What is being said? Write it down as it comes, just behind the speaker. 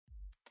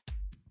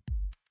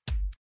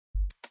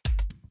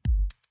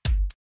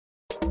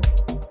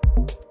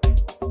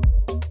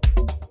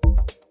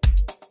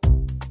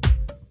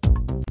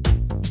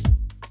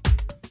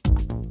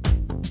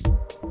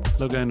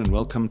Hello again and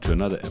welcome to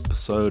another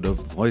episode of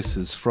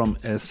Voices from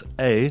SA.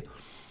 I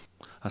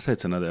say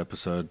it's another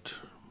episode,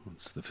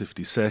 it's the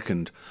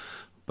 52nd,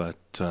 but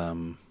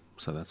so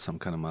that's some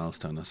kind of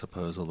milestone, I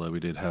suppose, although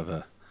we did have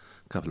a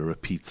couple of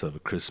repeats over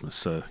Christmas,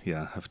 so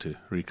yeah, I have to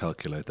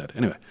recalculate that.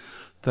 Anyway,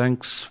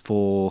 thanks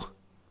for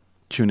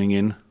tuning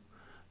in,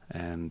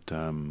 and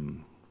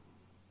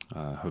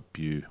I hope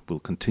you will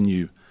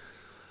continue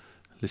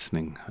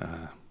listening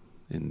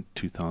in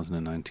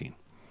 2019.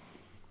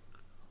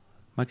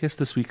 My guest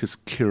this week is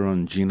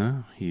Kieron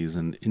Jina. He is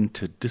an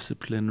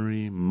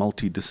interdisciplinary,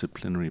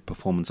 multidisciplinary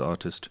performance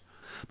artist.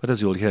 But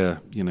as you'll hear,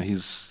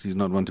 he's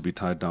not one to be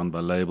tied down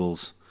by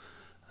labels,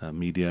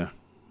 media,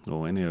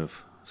 or any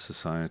of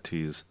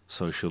society's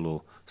social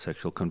or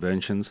sexual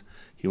conventions.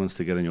 He wants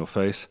to get in your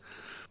face.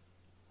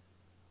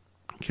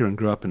 Kieron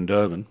grew up in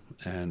Durban,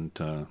 and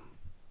so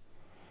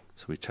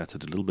we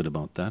chatted a little bit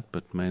about that,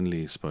 but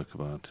mainly spoke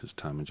about his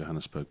time in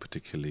Johannesburg,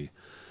 particularly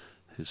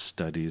his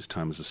studies,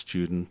 time as a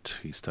student.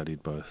 He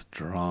studied both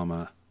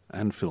drama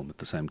and film at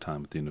the same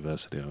time at the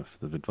University of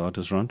the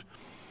Witwatersrand,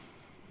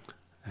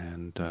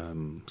 and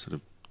sort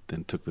of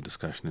then took the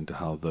discussion into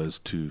how those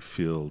two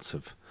fields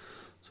have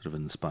sort of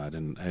inspired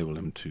and enabled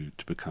him to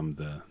become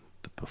the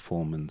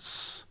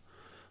performance,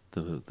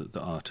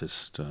 the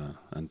artist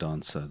and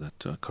dancer, that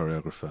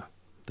choreographer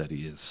that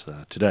he is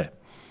today.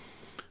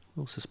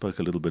 We also spoke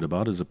a little bit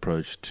about his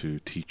approach to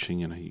teaching.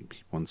 He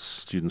wants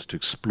students to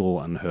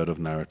explore unheard of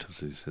narratives.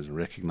 He says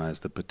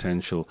recognize the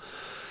potential,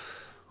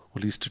 or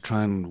at least to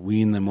try and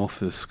wean them off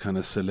this kind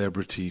of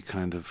celebrity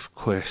kind of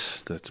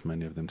quest that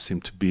many of them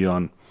seem to be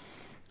on.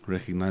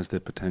 Recognize their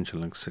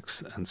potential and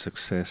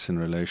success in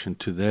relation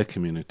to their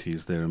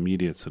communities, their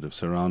immediate sort of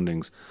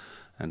surroundings,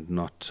 and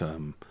not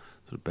sort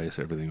of base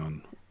everything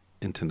on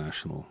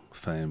international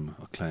fame,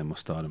 acclaim, or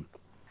stardom.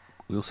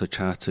 We also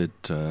chatted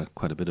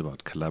quite a bit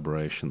about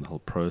collaboration, the whole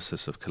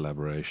process of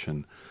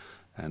collaboration,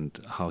 and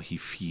how he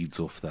feeds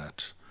off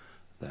that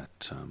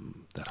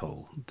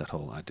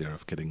whole idea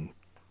of getting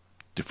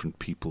different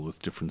people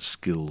with different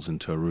skills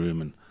into a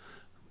room and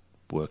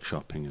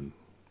workshopping and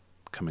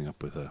coming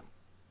up with a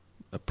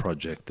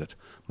project that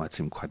might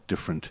seem quite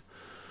different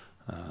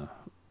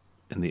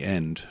in the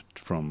end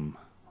from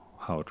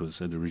how it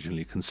was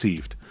originally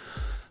conceived.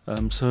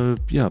 So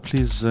yeah,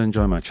 please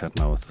enjoy my chat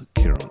now with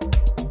Kieron.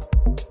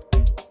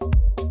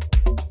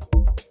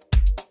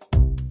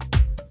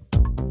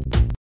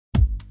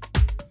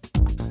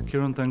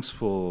 Kieron, thanks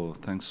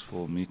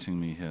for meeting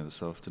me here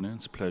this afternoon.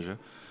 It's a pleasure.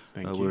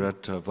 Thank you. We're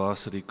at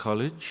Varsity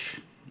College,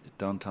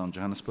 downtown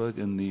Johannesburg,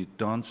 in the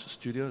dance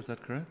studio. Is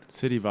that correct?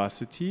 City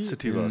Varsity.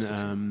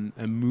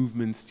 A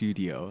movement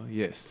studio.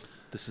 Yes.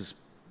 This is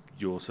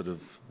your sort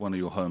of one of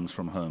your homes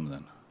from home,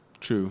 then.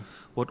 True.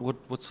 What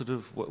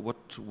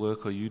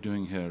work are you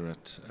doing here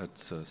at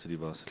City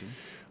Varsity?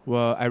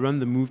 Well, I run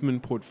the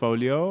movement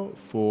portfolio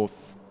for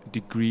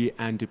degree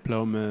and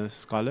diploma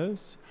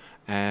scholars,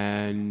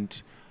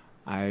 and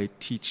I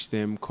teach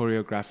them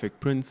choreographic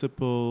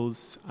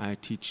principles. I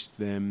teach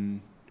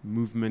them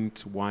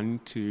movement 1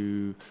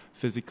 to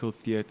physical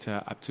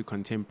theater up to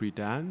contemporary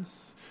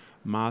dance,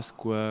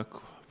 mask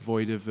work,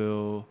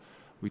 vaudeville.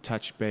 We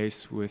touch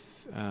base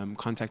with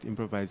contact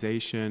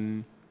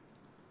improvisation.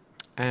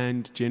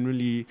 And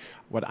generally,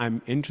 what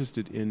I'm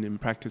interested in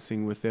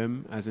practicing with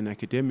them as an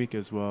academic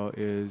as well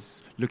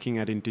is looking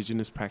at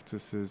indigenous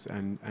practices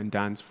and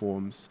dance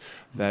forms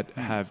that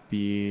have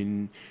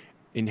been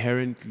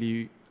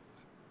inherently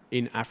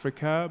in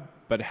Africa,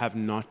 but have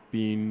not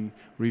been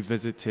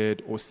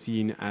revisited or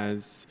seen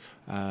as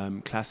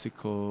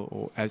classical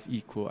or as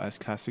equal as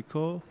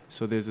classical.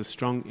 So there's a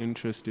strong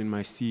interest in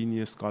my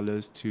senior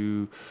scholars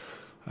to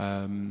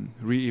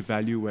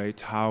reevaluate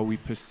how we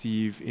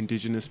perceive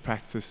indigenous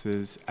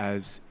practices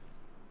as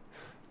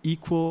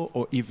equal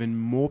or even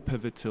more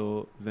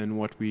pivotal than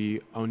what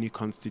we only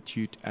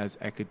constitute as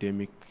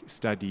academic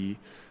study,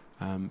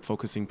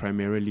 focusing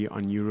primarily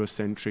on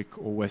Eurocentric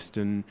or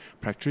Western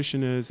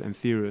practitioners and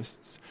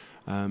theorists,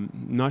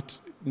 not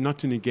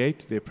to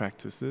negate their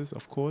practices,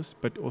 of course,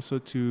 but also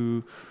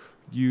to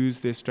use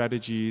their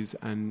strategies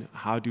and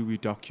how do we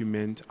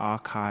document,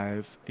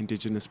 archive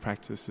indigenous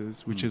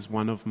practices, which is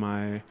one of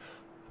my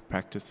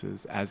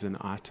practices as an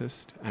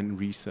artist and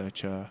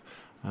researcher.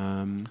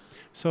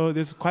 So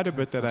there's quite a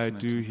bit that I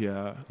do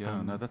here.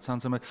 Yeah, that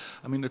sounds amazing.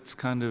 I mean, it's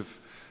kind of,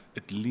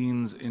 it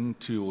leans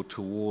into or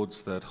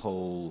towards that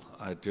whole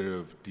idea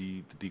of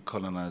the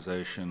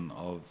decolonization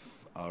of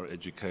our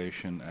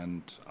education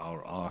and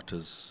our art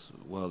as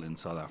well in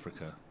South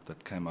Africa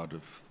that came out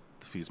of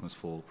the Fees Must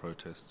Fall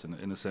protests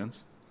in a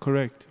sense.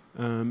 Correct.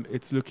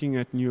 It's looking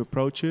at new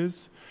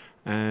approaches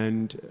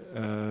and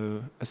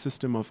a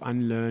system of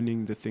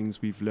unlearning the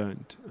things we've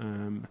learned,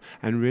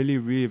 and really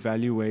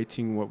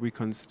reevaluating what we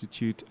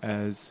constitute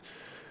as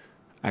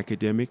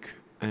academic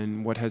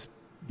and what has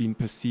been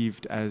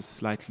perceived as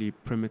slightly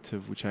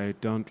primitive, which I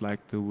don't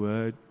like the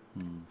word.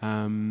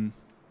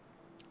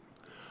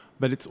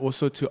 But it's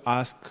also to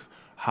ask,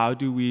 how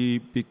do we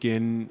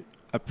begin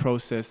a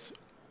process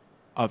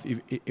of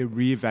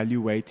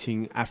reevaluating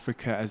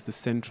Africa as the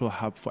central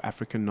hub for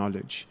African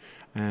knowledge,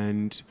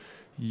 and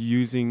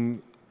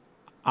using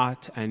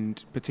art, and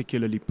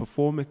particularly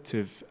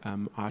performative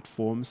art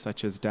forms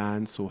such as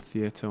dance or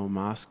theatre or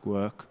mask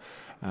work,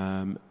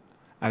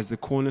 as the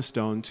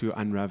cornerstone to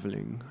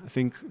unraveling. I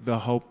think the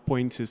whole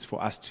point is for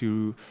us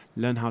to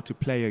learn how to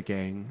play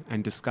again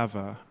and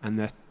discover, and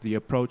that the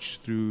approach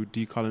through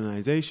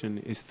decolonization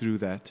is through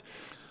that.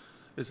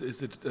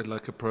 Is it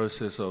like a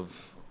process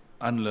of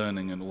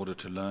unlearning in order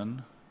to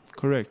learn?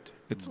 Correct.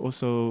 It's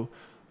also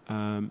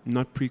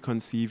not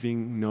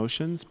preconceiving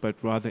notions, but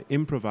rather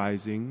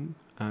improvising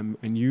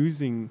and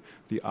using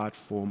the art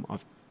form of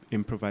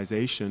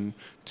improvisation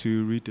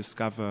to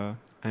rediscover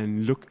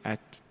and look at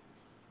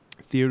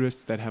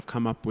theorists that have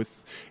come up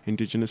with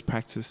indigenous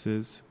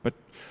practices. But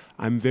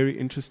I'm very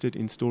interested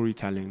in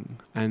storytelling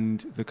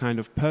and the kind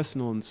of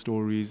personal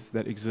stories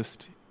that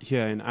exist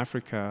here in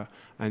Africa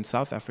and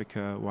South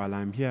Africa while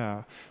I'm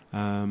here.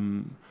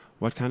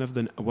 What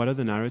are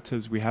the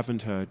narratives we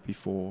haven't heard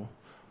before?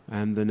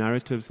 And the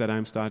narratives that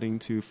I'm starting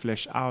to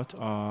flesh out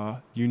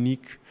are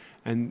unique,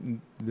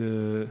 and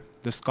the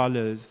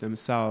scholars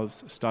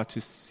themselves start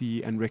to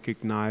see and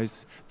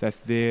recognize that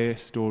their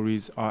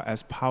stories are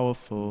as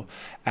powerful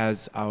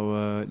as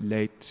our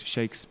late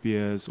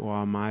Shakespeare's or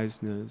our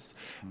Meisner's.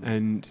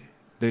 And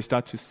they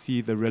start to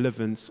see the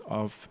relevance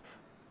of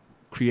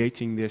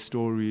creating their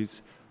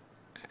stories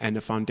and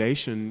a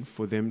foundation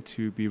for them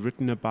to be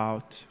written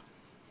about.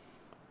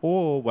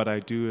 Or what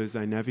I do is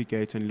I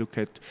navigate and look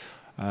at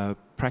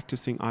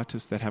practicing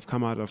artists that have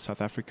come out of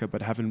South Africa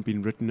but haven't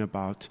been written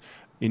about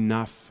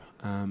enough,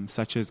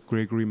 such as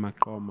Gregory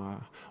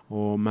Maqoma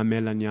or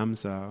Mamela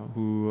Nyamza,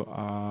 who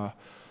are,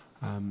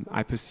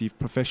 I perceive,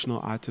 professional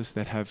artists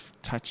that have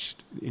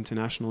touched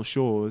international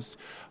shores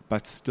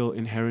but still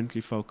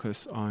inherently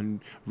focus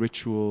on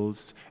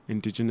rituals,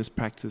 indigenous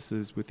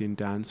practices within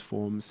dance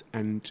forms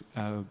and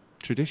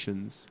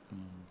traditions.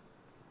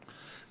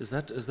 Is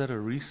that a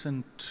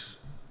recent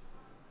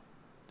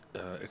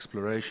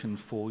exploration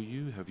for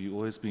you? Have you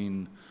always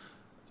been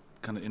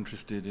kind of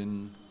interested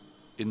in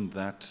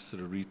that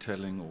sort of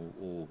retelling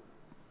or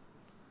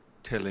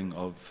telling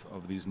of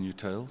these new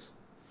tales?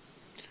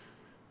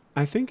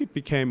 I think it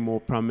became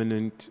more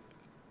prominent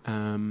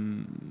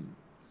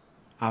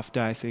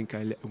after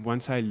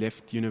once I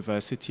left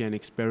university and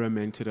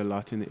experimented a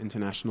lot in the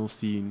international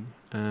scene.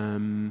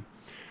 And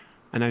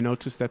I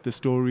noticed that the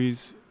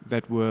stories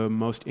that were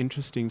most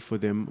interesting for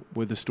them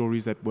were the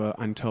stories that were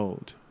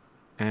untold.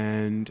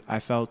 And I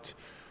felt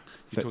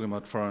you're talking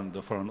about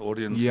the foreign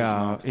audiences,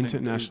 yeah,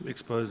 international,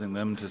 exposing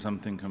them to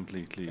something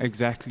completely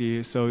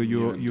exactly. So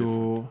your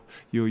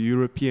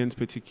Europeans,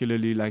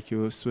 particularly like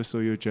your Swiss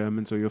or your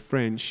Germans or your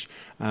French,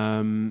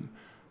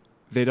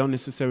 they don't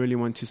necessarily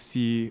want to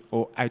see,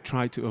 or I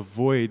try to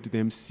avoid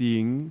them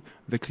seeing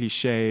the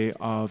cliche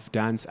of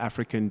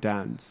African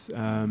dance.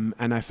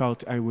 And I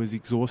felt I was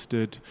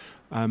exhausted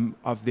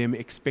of them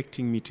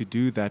expecting me to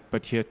do that,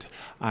 but yet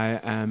I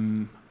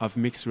am of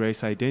mixed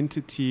race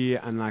identity,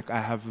 and I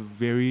have a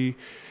very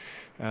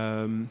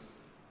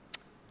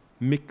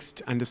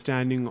mixed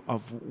understanding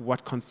of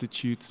what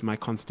constitutes my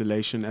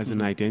constellation as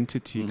an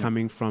identity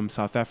coming from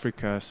South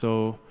Africa.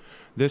 So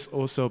this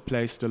also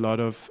placed a lot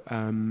of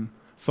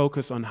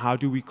focus on how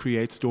do we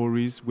create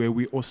stories where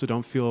we also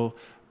don't feel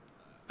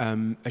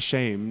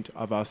ashamed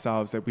of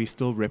ourselves, that we're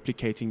still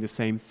replicating the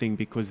same thing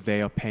because they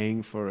are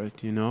paying for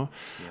it,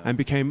 and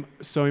became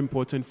so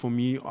important for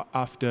me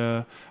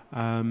after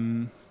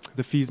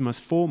the Fees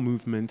Must Fall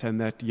movement, and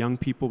that young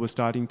people were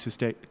starting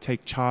to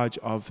take charge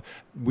of,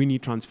 we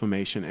need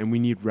transformation and we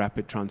need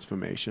rapid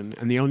transformation.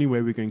 And the only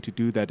way we're going to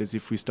do that is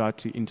if we start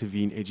to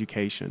intervene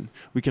education.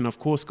 We can, of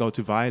course, go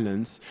to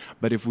violence,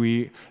 but if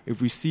we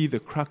see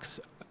the crux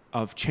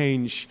of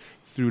change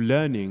through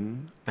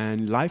learning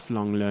and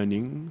lifelong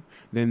learning,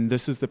 then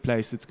this is the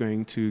place it's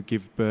going to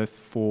give birth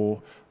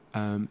for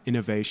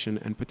innovation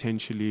and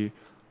potentially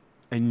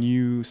a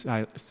new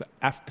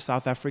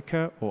South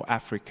Africa or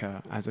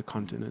Africa as a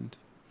continent.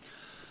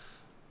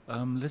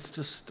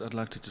 I'd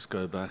like to just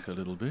go back a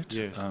little bit.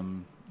 Yes.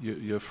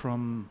 You're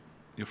from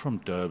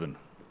Durban.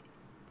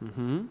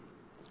 Mm-hmm.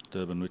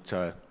 Durban, which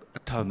a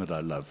town that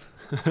I love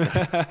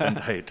and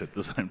hate at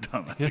the same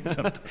time.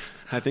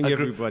 I think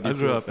everybody. I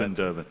grew up in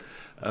Durban.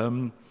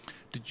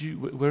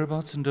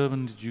 Whereabouts in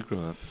Durban did you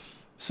grow up?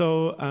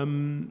 So,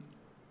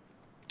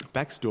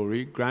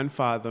 backstory: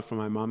 grandfather from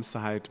my mom's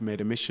side made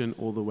a mission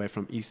all the way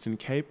from Eastern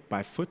Cape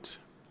by foot,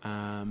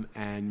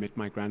 and met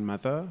my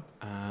grandmother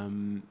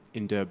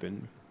in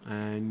Durban.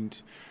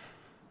 And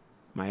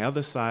my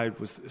other side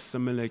was a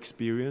similar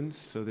experience.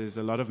 So there's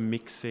a lot of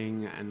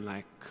mixing and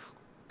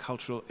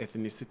cultural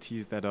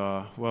ethnicities that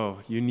are,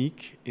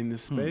 unique in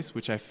this space,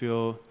 which I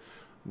feel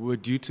were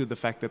due to the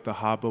fact that the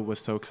harbor was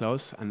so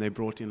close and they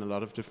brought in a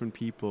lot of different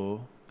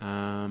people.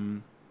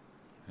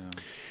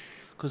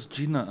 Because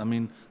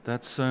Jina,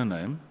 that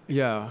surname.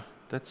 Yeah.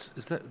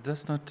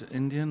 That's not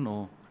Indian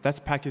or? That's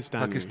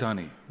Pakistani.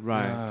 Pakistani.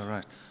 Right. Yeah,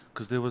 right.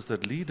 Because there was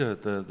that leader,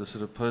 the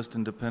sort of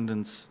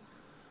post-independence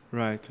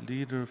Right.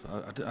 Leader of...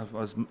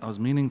 I was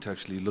meaning to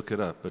actually look it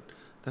up, but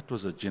that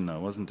was a Jinnah,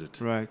 wasn't it?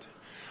 Right.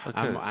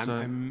 Okay,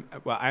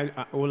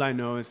 All I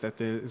know is that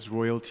there is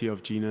royalty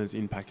of Jinnahs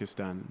in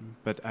Pakistan,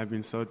 but I've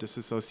been so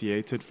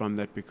disassociated from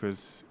that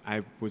because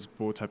I was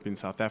brought up in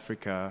South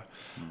Africa.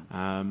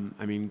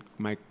 I mean,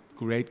 my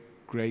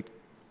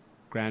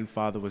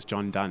great-great-grandfather was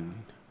John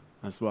Donne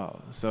as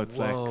well. So it's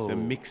like the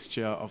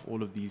mixture of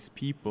all of these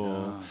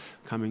people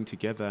coming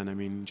together. And I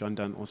mean, John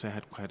Donne also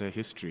had quite a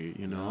history,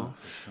 you know,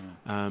 for sure.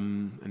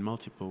 And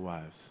multiple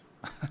wives.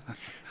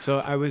 So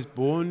I was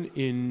born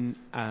in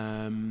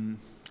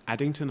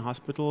Addington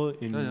Hospital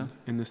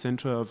in the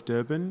center of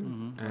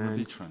Durban. On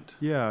the beachfront.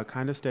 Yeah, I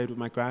kind of stayed with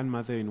my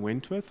grandmother in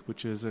Wentworth,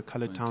 which is a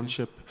coloured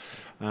township.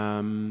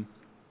 South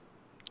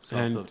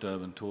of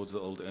Durban, towards the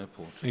old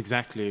airport.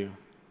 Exactly,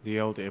 the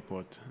old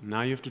airport.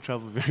 Now you have to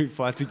travel very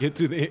far to get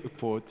to the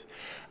airport.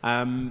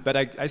 But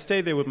I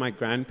stayed there with my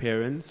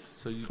grandparents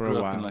so you for grew a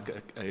up while. in like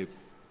a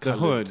the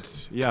hood,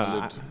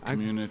 coloured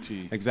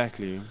community.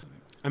 Exactly.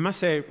 I must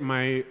say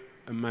my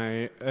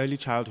early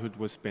childhood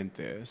was spent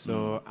there,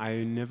 so I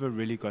never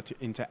really got to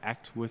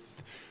interact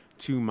with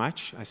too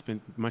much. I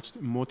spent much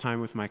more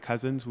time with my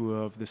cousins who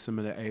were of the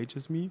similar age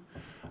as me.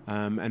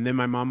 And then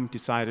my mom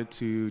decided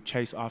to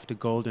chase after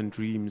gold and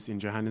dreams in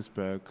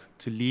Johannesburg,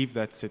 to leave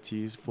that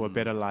city for a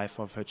better life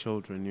of her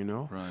children, you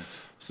know? Right.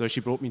 So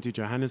she brought me to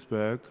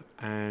Johannesburg,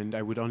 and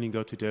I would only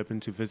go to Durban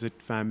to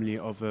visit family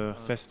over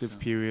festive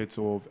periods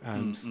or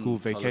school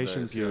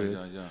vacation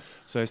periods.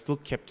 So I still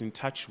kept in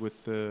touch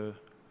with the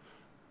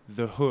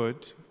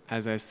hood,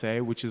 as I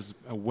say, which is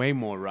way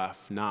more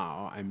rough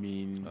now. I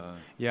mean,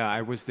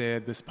 I was there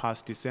this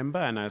past December,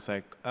 and I was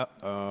like,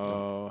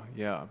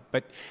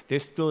 But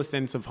there's still a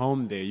sense of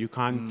home there. You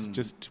can't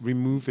just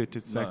remove it.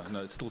 It's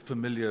no, it's still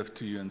familiar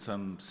to you in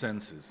some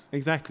senses.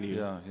 Exactly.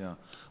 Yeah.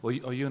 Well,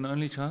 are you an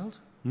only child?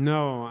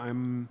 No,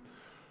 I'm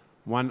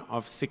one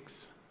of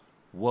 6.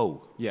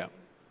 Whoa. Yeah.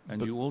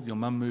 And your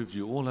mum moved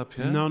you all up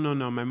here? No.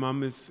 My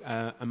mum is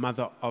a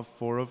mother of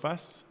 4 of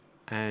us.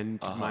 And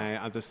my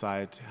other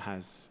side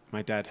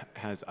my dad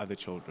has other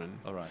children.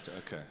 All right,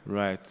 okay.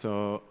 Right,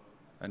 so...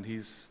 And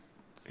he's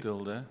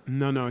still there?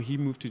 No, he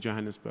moved to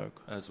Johannesburg.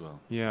 As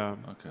well? Yeah.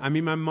 Okay. I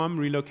mean, my mom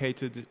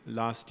relocated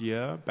last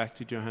year back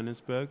to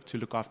Johannesburg to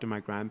look after my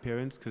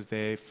grandparents because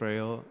they're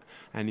frail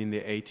and in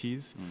their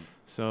 80s.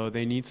 So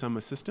they need some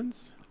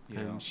assistance. Yeah.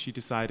 And she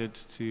decided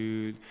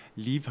to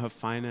leave her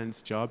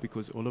finance job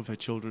because all of her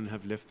children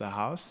have left the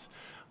house,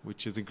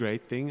 which is a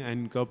great thing,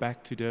 and go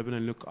back to Durban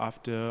and look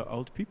after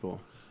old people.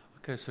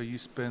 Okay, so you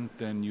spent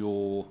then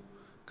your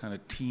kind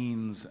of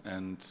teens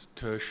and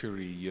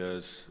tertiary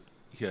years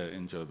here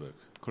in Joburg?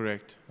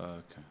 Correct.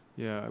 Okay.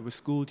 Yeah, I was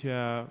schooled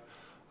here,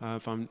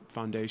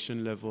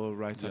 foundation level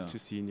right up to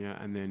senior,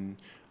 and then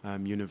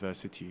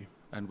university.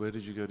 And where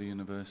did you go to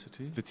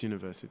university? Wits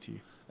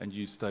University. And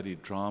you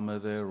studied drama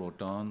there or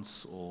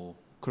dance or...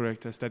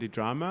 Correct. I studied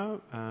drama,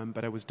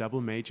 but I was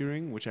double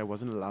majoring, which I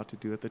wasn't allowed to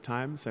do at the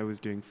time. So I was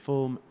doing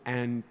film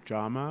and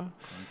drama,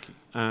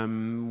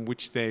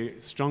 which they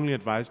strongly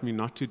advised me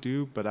not to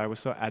do. But I was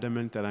so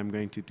adamant that I'm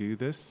going to do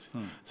this.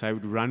 So I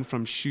would run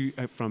from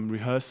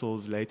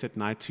rehearsals late at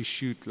night to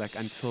shoot like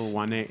until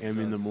 1 a.m.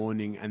 in the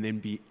morning, and then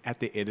be at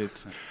the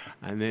edit,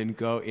 and then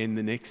go in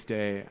the next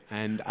day.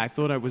 And I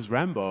thought I was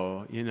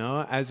Rambo. You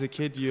know, as a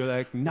kid, you're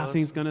like,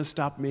 nothing's gonna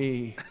stop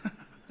me.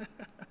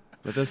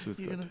 But this was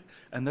good.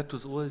 And that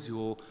was always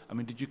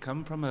did you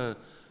come from a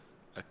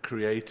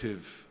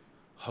creative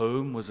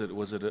home? Was it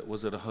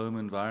a home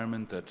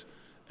environment that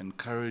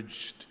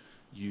encouraged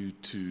you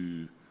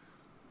to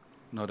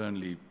not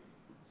only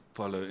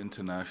follow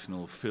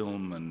international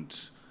film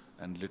and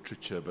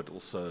literature, but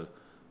also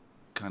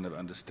kind of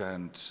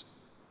understand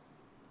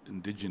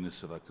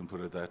indigenous, if I can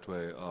put it that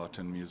way, art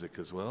and music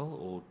as well?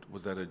 Or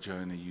was that a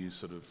journey you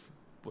sort of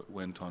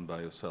went on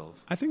by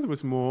yourself? I think it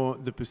was more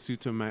the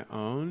pursuit of my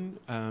own,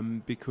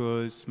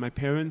 because my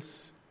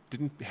parents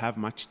didn't have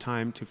much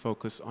time to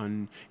focus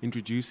on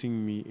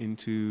introducing me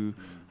into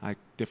like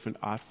different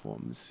art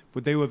forms.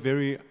 But they were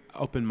very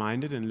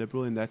open-minded and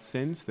liberal in that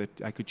sense, that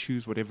I could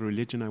choose whatever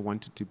religion I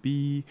wanted to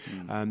be.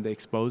 They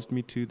exposed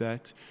me to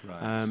that.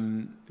 Right.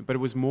 But it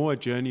was more a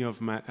journey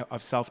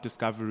of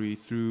self-discovery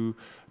through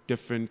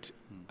different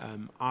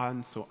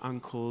aunts or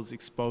uncles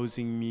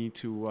exposing me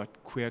to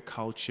what queer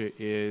culture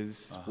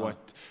is,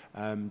 what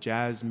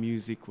jazz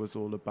music was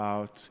all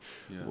about,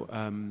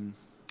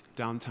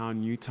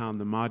 downtown Newtown,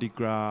 the Mardi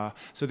Gras.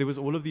 So there was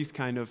all of these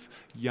kind of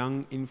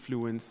young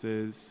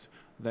influences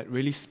that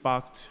really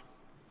sparked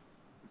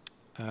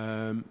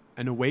an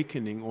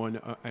awakening, or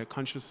a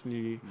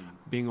consciously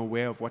being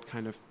aware of what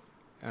kind of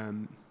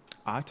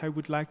art I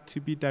would like to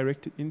be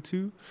directed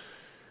into.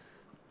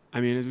 I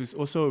mean, it was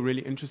also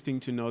really interesting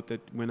to note that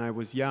when I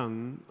was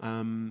young,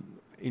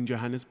 in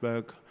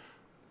Johannesburg,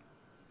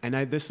 and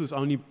this was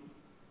only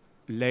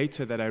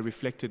later that I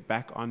reflected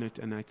back on it,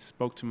 and I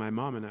spoke to my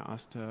mom and I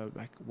asked her,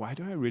 like, why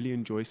do I really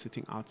enjoy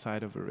sitting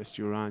outside of a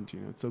restaurant?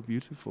 It's so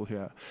beautiful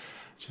here.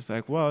 She's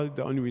like, well,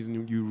 the only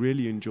reason you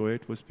really enjoy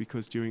it was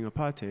because during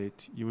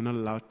apartheid, you were not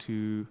allowed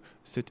to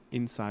sit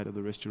inside of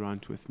the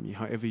restaurant with me.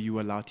 However, you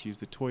were allowed to use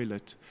the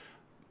toilet,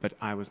 but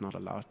I was not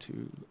allowed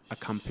to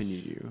accompany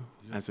you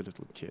as a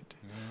little kid.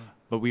 Yeah.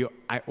 But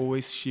I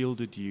always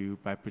shielded you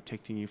by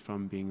protecting you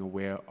from being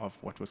aware of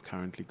what was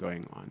currently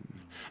going on.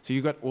 So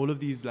you got all of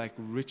these like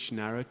rich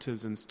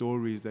narratives and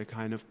stories that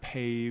kind of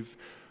pave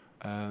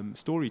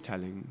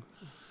storytelling.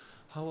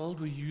 How old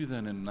were you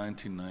then in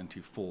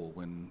 1994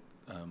 when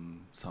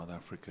South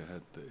Africa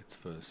had its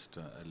first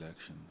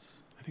elections?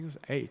 I think it was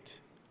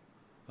 8.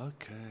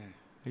 Okay.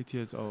 8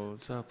 years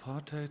old. So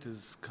apartheid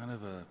is kind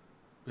of a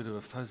bit of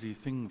a fuzzy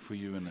thing for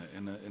you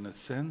in a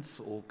sense,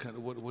 or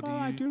what do you?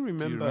 I do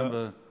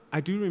remember. I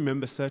do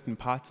remember certain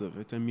parts of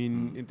it. I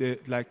mean,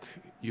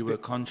 you were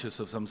conscious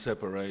of some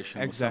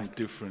separation, or some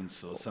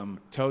difference, or some.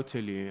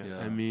 Totally. Yeah.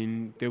 I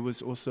mean, there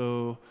was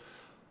also.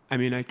 I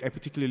mean, I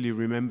particularly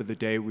remember the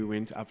day we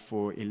went up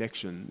for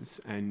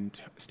elections and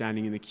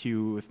standing in the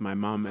queue with my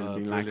mum and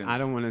being brilliant. like, I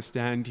don't want to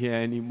stand here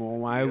anymore.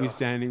 Why are we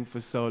standing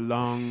for so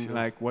long? Sure.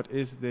 Like, what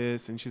is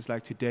this? And she's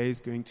like, today is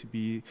going to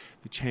be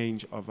the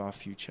change of our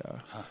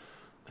future. Huh.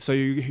 So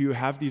you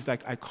have these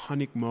like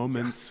iconic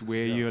moments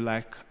where you're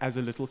like, as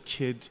a little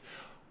kid,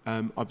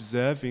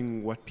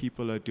 observing what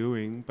people are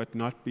doing, but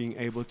not being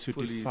able to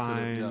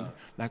define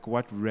like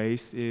what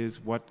race is,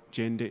 what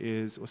gender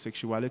is, or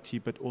sexuality,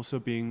 but also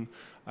being,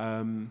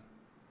 I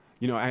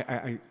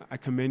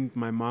commend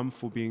my mom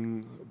for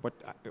being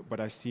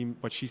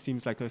what she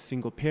seems like a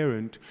single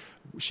parent.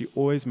 She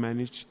always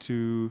managed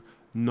to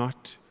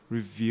not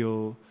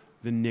reveal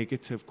the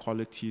negative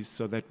qualities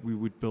so that we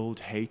would build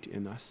hate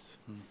in us.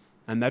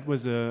 And that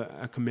was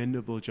a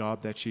commendable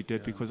job that she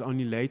did, because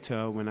only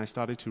later, when I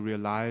started to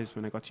realize,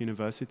 when I got to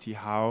university,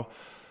 how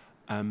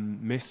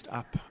messed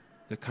up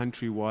the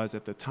country was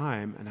at the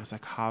time, and I was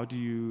like, how did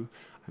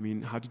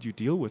you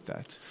deal with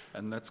that?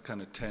 And that's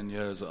kind of 10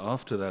 years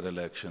after that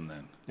election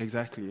then.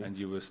 Exactly. And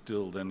you were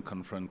still then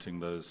confronting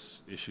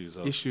those issues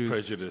of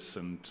prejudice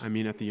and... I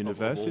mean, at the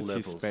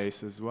university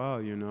space as well,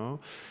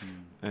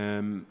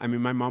 I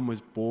mean, my mom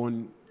was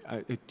born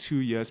 2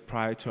 years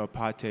prior to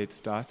apartheid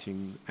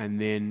starting,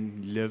 and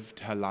then lived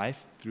her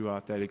life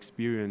throughout that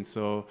experience.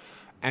 So,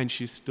 and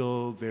she's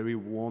still very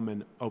warm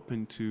and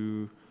open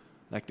to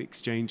like the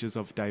exchanges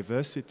of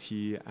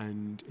diversity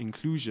and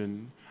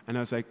inclusion. And I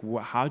was like,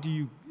 how do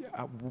you,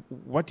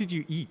 what did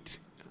you eat?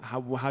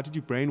 How did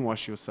you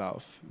brainwash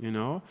yourself,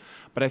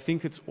 But I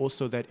think it's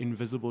also that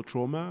invisible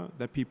trauma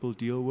that people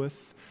deal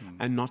with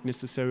and not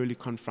necessarily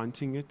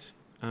confronting it.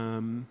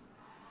 And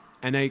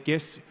I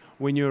guess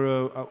when you're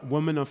a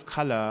woman of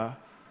color,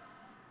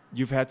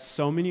 you've had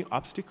so many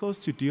obstacles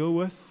to deal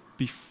with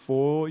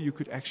before you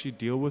could actually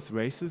deal with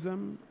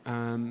racism,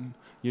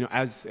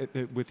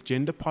 with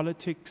gender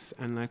politics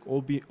and like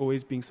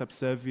always being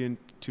subservient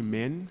to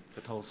men.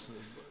 That whole,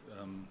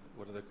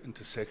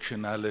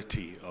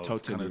 intersectionality of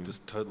totally. Kind of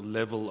just total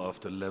level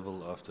after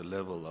level after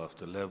level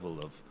after level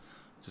of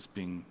just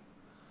being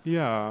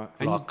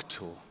blocked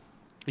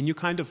And you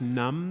kind of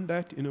numb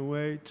that in a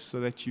way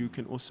so that you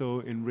can also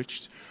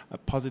enrich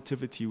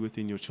positivity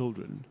within your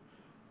children.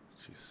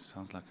 She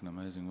sounds like an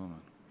amazing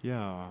woman.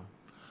 Yeah.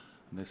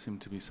 And there seem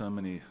to be so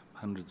many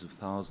hundreds of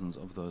thousands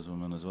of those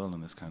women as well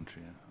in this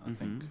country, I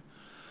think.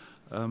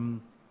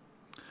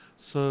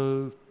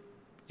 So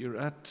you're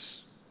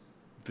at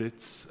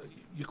Wits.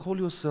 You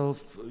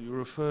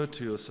refer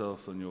to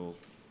yourself on your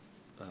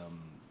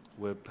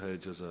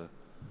webpage as a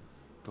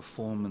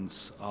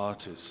performance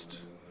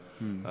artist.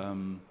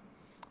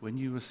 When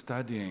you were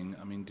studying,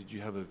 I mean, did you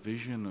have a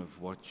vision of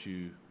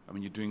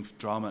you're doing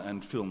drama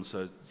and film,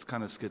 so it's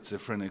kind of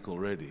schizophrenic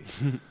already.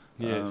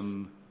 Yes.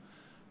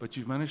 But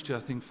you've managed to, I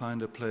think,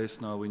 find a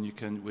place now where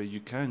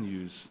you can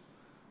use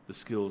the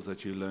skills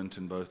that you learnt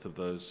in both of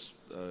those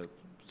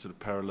sort of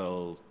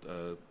parallel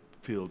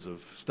fields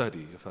of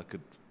study, if I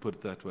could put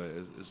it that way.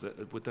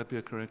 Would that be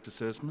a correct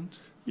assessment?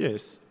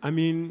 Yes. I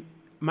mean,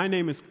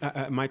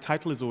 my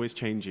title is always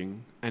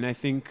changing, and I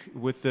think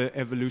with the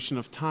evolution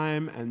of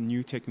time and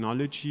new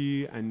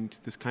technology and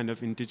this kind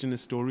of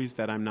indigenous stories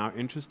that I'm now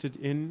interested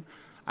in,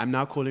 I'm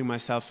now calling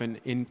myself an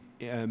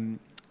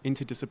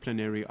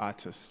interdisciplinary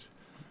artist.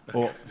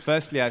 Or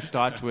firstly, I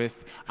start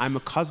with I'm a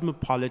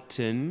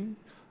cosmopolitan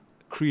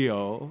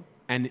Creole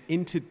and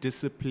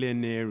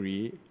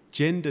interdisciplinary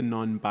gender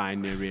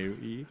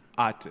non-binary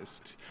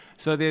artist.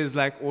 So there's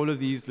like all of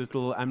these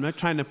little. I'm not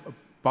trying to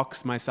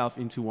box myself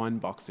into one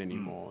box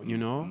anymore,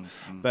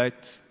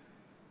 But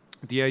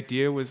the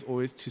idea was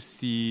always to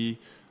see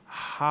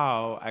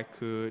how I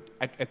could...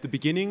 At the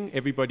beginning,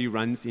 everybody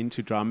runs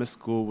into drama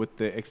school with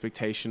the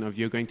expectation of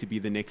you're going to be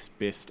the next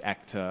best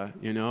actor,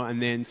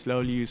 And then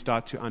slowly you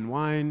start to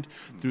unwind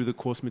through the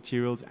course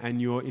materials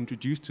and you're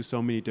introduced to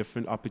so many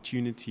different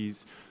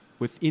opportunities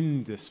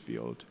within this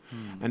field.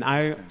 And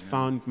I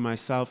found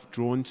myself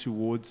drawn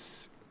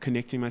towards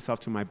connecting myself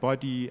to my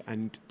body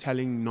and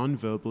telling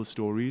non-verbal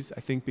stories. I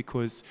think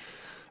because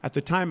at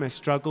the time I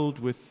struggled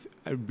with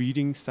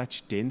reading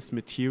such dense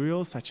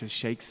material, such as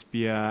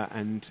Shakespeare,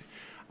 and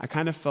I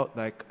kind of felt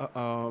like,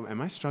 am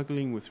I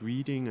struggling with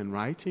reading and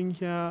writing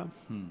here?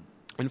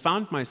 And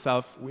found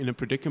myself in a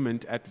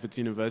predicament at Wits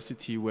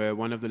University where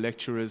one of the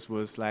lecturers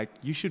was like,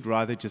 you should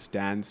rather just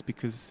dance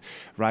because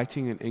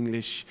writing in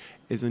English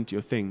isn't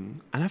your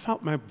thing. And I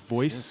felt my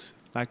voice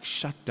like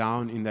shut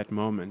down in that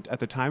moment. At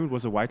the time, it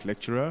was a white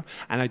lecturer,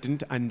 and I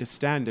didn't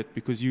understand it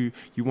because you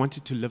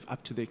wanted to live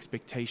up to the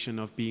expectation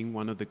of being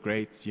one of the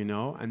greats, you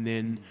know? And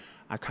then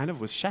I kind of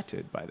was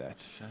shattered by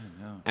that. Shame,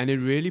 yeah. And it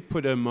really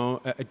put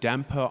a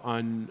damper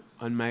on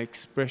my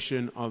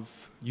expression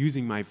of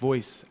using my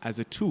voice as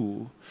a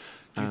tool.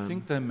 Do you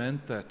think they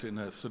meant that in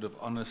a sort of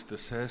honest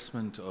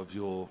assessment of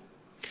your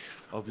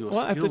Well,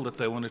 skill, that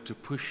they wanted to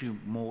push you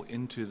more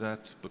into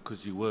that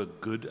because you were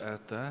good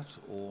at that?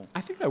 Or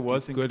I think I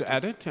was good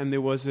at it, and there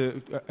was a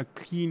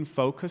clean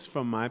focus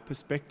from my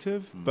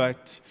perspective,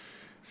 but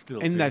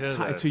still in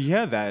to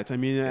hear that, I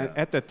mean, Yeah.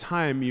 at that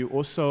time, you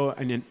also,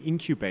 in an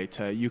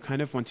incubator, you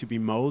kind of want to be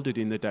molded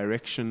in the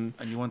direction.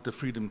 And you want the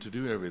freedom to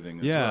do everything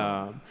as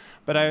well. Yeah,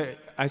 but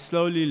I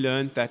slowly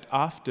learned that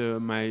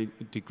after my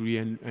degree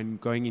and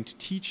going into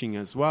teaching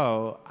as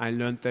well, I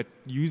learned that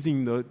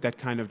using that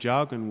kind of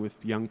jargon with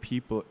young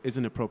people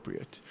isn't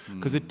appropriate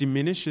because it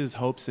diminishes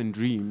hopes and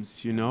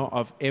dreams, you know,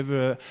 of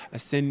ever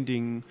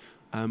ascending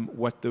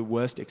what the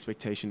worst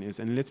expectation is.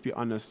 And let's be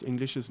honest,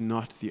 English is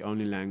not the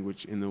only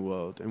language in the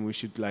world, and we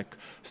should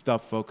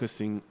stop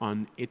focusing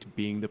on it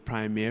being the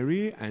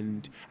primary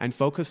and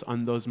focus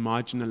on those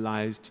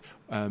marginalized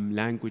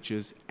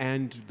languages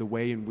and the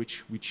way in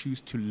which we choose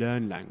to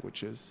learn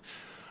languages.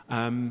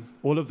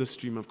 All of the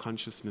stream of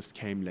consciousness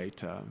came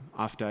later,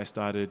 after I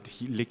started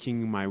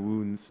licking my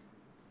wounds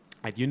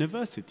at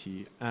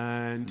university.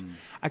 And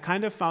I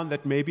kind of found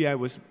that maybe I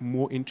was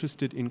more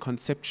interested in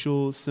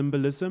conceptual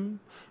symbolism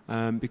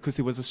because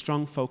there was a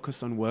strong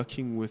focus on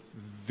working with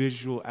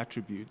visual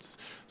attributes.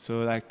 So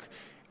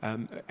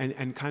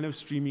and kind of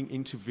streaming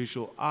into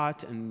visual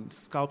art and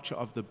sculpture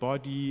of the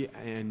body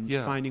and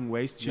finding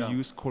ways to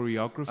use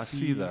choreography. I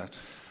see that.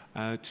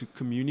 To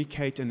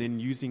communicate, and then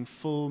using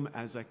film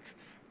as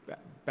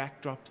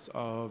backdrops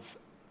of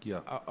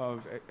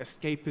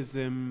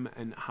escapism,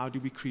 and how do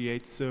we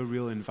create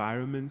surreal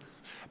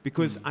environments?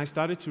 Because I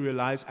started to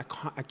realize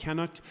I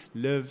cannot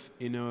live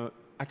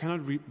I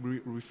cannot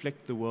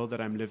reflect the world that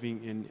I'm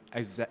living in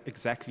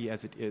exactly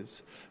as it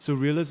is. So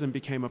realism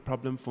became a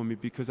problem for me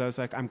because I was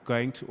like, I'm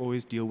going to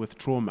always deal with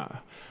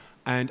trauma.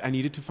 And I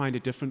needed to find a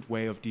different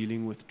way of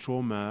dealing with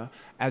trauma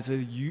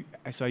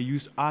so I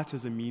used art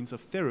as a means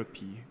of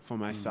therapy for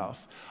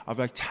myself,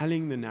 of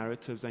telling the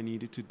narratives I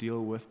needed to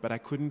deal with, but I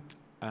couldn't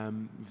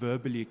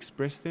verbally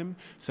express them.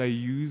 So I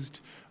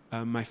used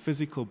my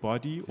physical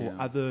body or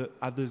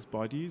others'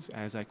 bodies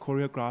as I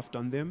choreographed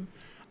on them.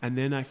 And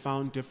then I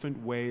found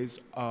different ways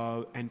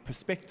and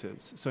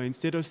perspectives. So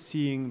instead of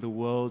seeing the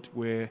world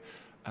where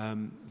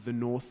the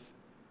North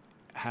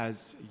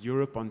has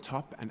Europe on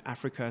top and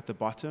Africa at the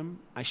bottom,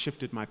 I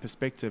shifted my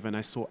perspective and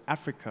I saw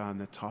Africa on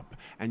the top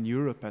and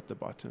Europe at the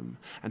bottom.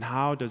 And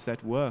how does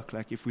that work?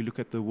 If we look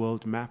at the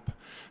world map.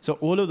 So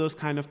all of those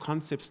kind of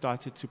concepts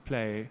started to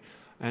play.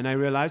 And I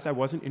realized I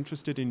wasn't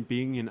interested in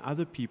being in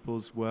other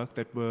people's work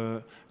that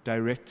were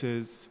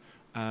directors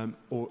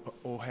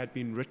or had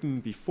been written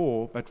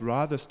before, but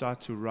rather start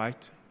to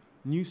write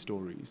new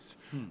stories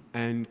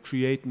and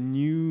create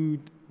new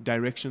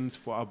directions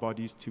for our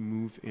bodies to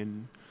move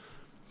in,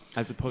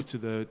 as opposed to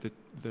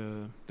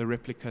the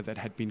replica that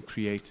had been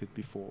created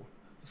before.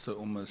 So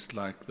almost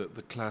like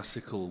the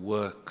classical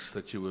works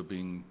that you were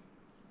being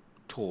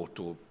taught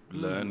or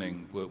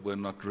learning were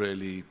not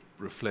really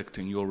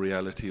reflecting your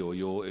reality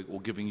or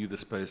giving you the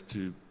space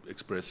to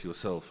express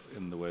yourself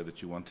in the way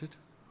that you wanted?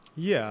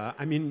 Yeah,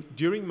 I mean,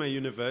 during my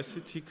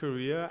university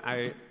career,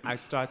 I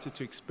started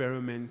to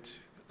experiment.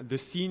 The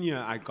senior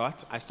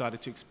I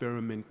started to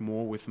experiment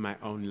more with my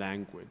own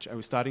language. I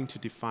was starting to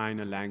define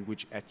a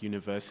language at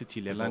university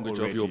level. The language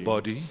already. of your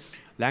body?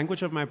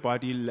 Language of my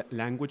body,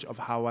 language of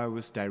how I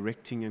was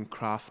directing and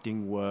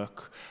crafting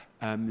work,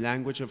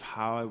 language of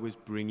how I was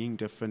bringing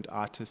different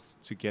artists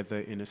together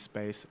in a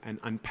space and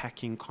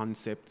unpacking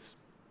concepts.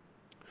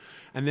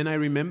 And then I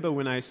remember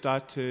when I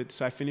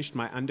finished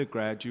my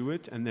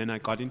undergraduate, and then I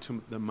got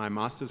into my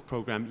master's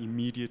program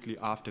immediately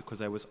after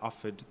because I was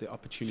offered the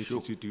opportunity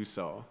to do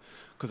so.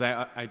 Because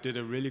I did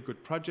a really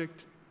good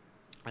project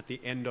at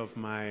the end of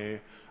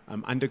my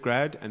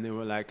undergrad, and they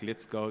were like,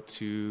 let's go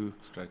to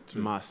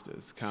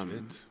master's,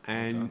 come.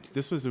 And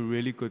this was a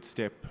really good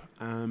step.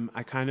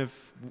 I kind of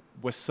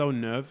was so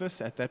nervous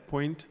at that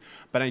point,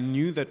 but I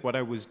knew that what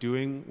I was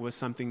doing was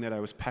something that I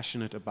was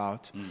passionate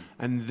about.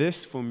 And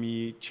this, for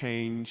me,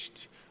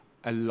 changed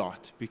a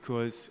lot,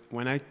 because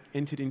when I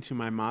entered into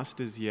my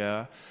master's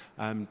year,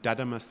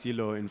 Dada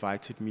Masilo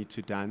invited me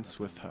to dance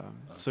with her.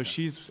 Okay. So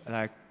she's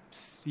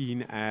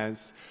seen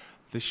as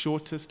the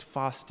shortest,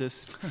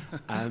 fastest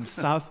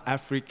South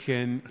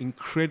African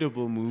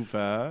incredible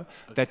mover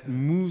that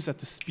moves at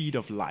the speed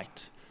of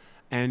light.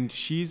 And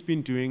she's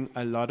been doing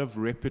a lot of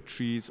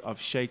repertories of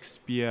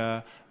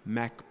Shakespeare,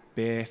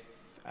 Macbeth,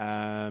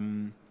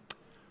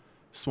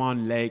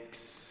 Swan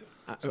Lakes,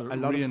 So a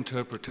lot of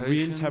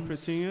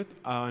reinterpreting it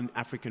on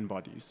African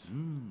bodies,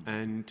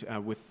 and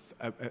with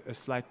a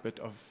slight bit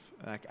of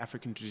like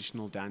African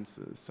traditional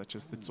dances, such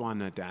as the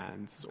Tswana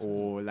dance,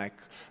 or like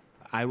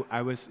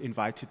I was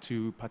invited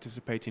to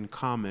participate in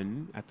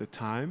Carmen at the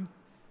time,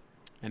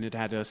 and it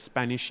had a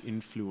Spanish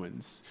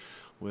influence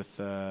with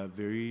a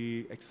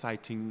very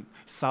exciting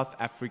South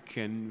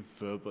African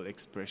verbal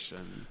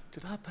expression.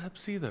 Did I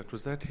perhaps see that?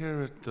 Was that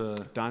here at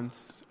the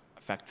Dance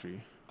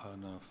Factory? Oh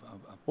no.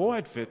 Or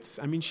at Wits.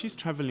 I mean, she's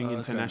traveling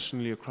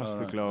internationally across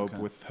the globe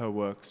with her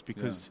works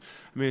because,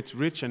 I mean, it's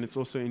rich and it's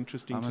also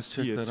interesting to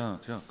see it. I must check that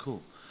out. Yeah,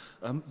 cool.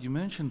 You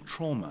mentioned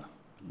trauma.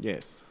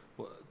 Yes.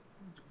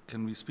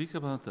 Can we speak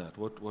about that?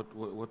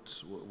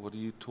 What are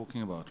you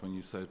talking about when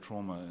you say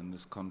trauma in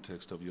this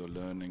context of your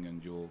learning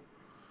and your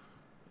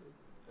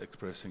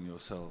expressing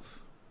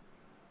yourself?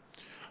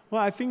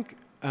 Well, I think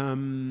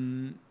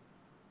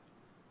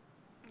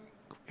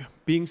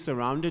being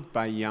surrounded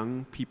by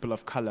young people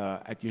of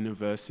color at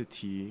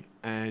university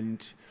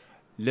and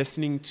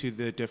listening to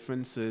the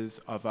differences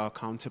of our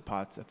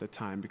counterparts at the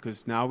time,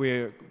 because now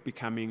we're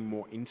becoming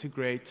more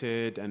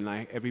integrated and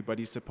like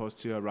everybody's supposed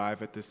to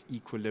arrive at this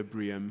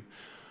equilibrium,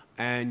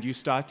 and you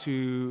start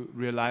to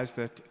realize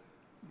that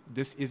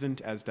this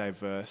isn't as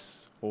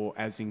diverse or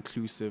as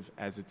inclusive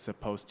as it's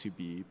supposed to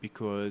be,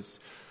 because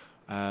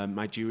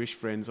my Jewish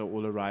friends are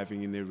all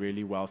arriving in their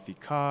really wealthy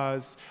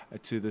cars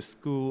to the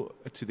school,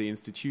 to the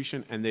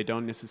institution, and they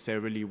don't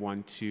necessarily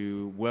want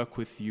to work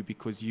with you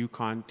because you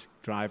can't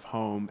drive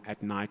home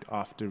at night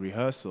after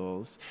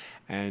rehearsals,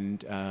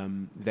 and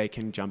they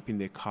can jump in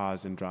their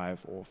cars and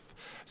drive off.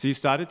 So you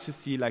started to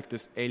see like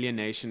this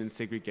alienation and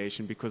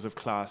segregation because of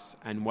class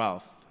and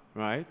wealth,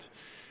 right?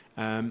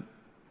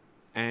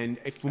 And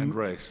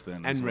race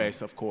then. And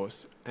race, of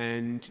course.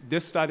 And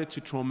this started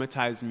to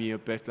traumatize me a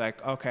bit,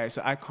 like, okay,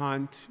 so I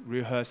can't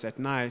rehearse at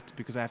night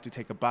because I have to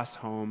take a bus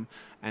home,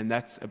 and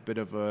that's a bit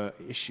of a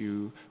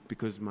issue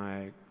because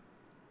my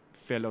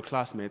fellow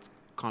classmates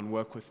can't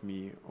work with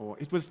me. Or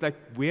it was like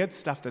weird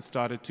stuff that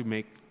started to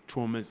make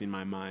traumas in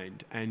my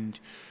mind. And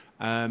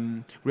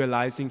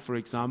realizing, for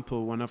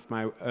example, one of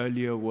my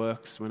earlier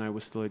works when I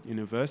was still at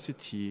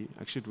university,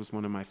 actually it was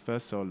one of my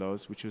first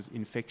solos, which was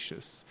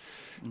Infectious,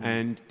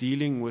 and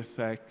dealing with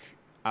like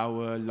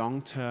our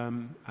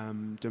long-term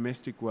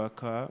domestic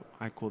worker,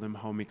 I call them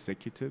home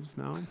executives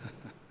now,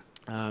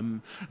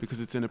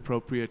 because it's an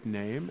appropriate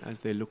name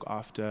as they look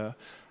after,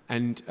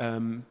 and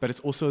but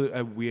it's also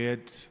a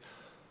weird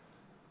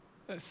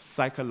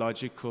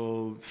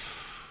psychological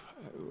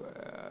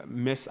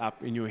mess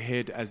up in your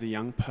head as a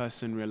young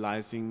person,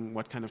 realizing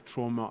what kind of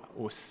trauma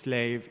or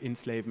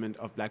enslavement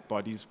of black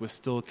bodies was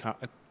still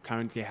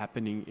currently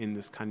happening in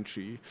this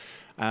country.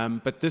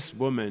 But this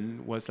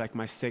woman was like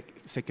my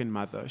second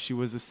mother. She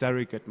was a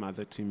surrogate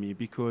mother to me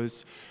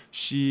because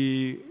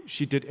she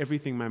did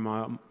everything my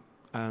mom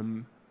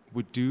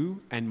would do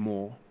and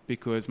more,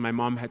 because my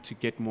mom had to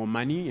get more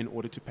money in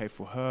order to pay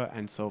for her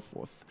and so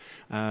forth,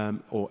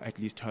 or at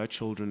least her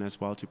children as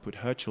well, to put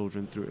her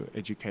children through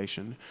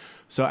education.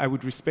 So I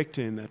would respect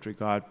her in that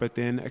regard. But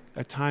then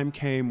a time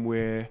came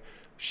where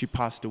she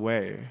passed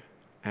away,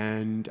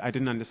 and I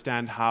didn't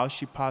understand how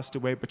she passed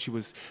away, but she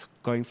was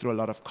going through a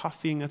lot of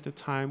coughing at the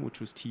time, which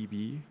was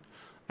TB.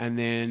 And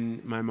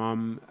then my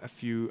mom,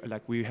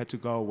 we had to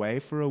go away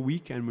for a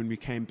week, and when we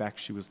came back,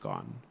 she was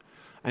gone.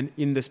 And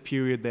in this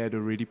period, they had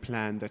already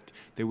planned that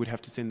they would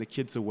have to send the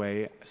kids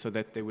away so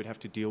that they would have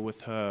to deal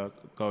with her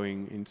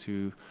going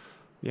into,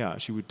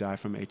 she would die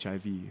from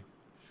HIV.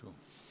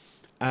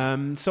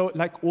 Sure. So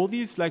like all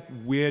these like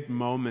weird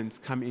moments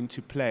come into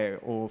play.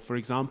 Or for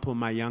example,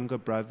 my younger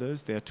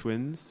brothers, they're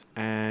twins,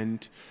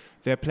 and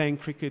they're playing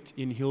cricket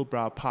in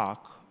Hillbrow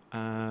Park.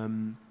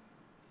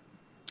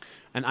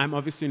 And I'm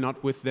obviously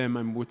not with them.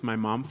 I'm with my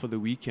mom for the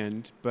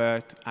weekend.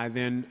 But I'm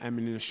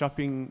in a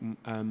shopping.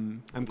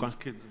 These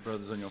kids,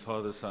 brothers on your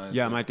father's side?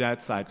 Yeah, my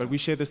dad's side. But we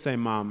share the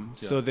same mom.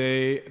 Yeah. So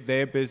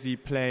they're busy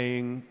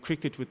playing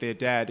cricket with their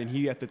dad. And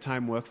he at the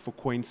time worked for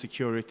Coin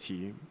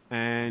Security.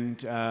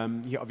 And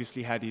he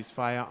obviously had his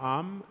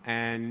firearm.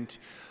 And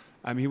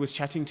he was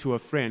chatting to a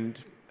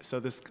friend.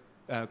 So this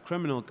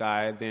criminal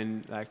guy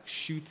then like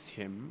shoots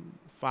him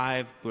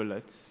 5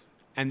 bullets.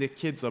 And the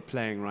kids are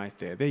playing right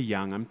there. They're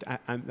young.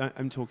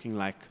 I'm talking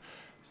like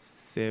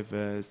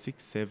 6,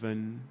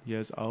 7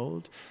 years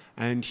old.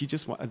 And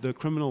the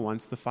criminal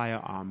wants the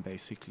firearm,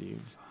 basically.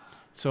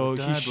 So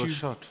Dad was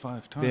shot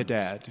 5 times. Their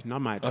dad,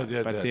 not my dad,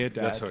 their but dad. their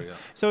dad. Yeah, sorry, yeah.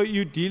 So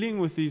you're dealing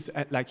with these,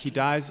 like he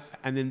dies,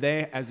 and then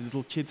they, as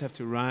little kids, have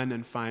to run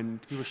and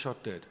find. He was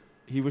shot dead.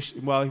 He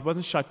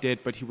wasn't shot dead,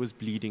 but he was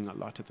bleeding a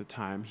lot at the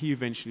time. He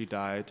eventually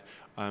died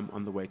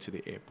on the way to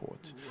the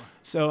airport. Wow.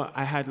 So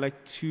I had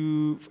like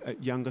 2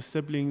 younger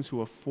siblings who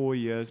were 4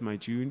 years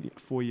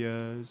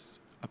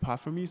apart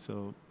from me.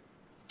 So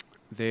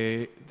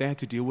they had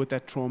to deal with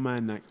that trauma,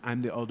 and like,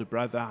 I'm the older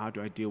brother, how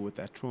do I deal with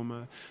that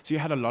trauma? So you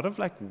had a lot of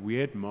like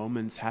weird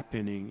moments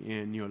happening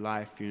in your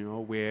life, you know,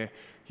 where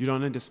you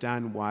don't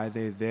understand why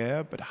they're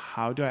there, but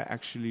how do I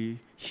actually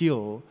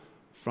heal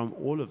from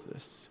all of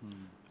this?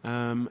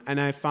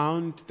 And I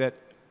found that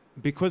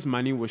because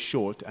money was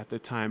short at the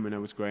time when I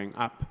was growing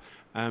up,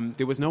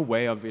 there was no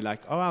way of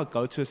like, oh, I'll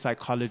go to a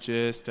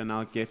psychologist and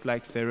I'll get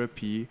like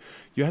therapy.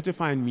 You had to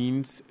find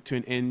means to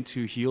an end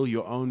to heal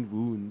your own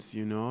wounds,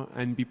 you know,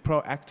 and be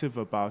proactive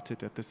about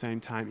it at the same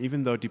time.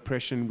 Even though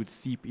depression would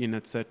seep in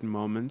at certain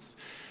moments,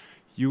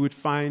 you would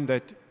find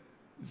that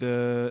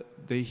the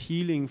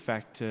healing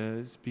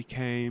factors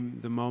became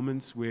the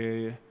moments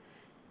where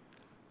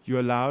you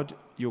allowed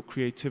your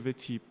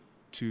creativity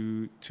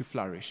to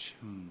flourish.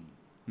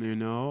 You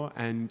know,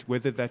 and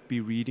whether that be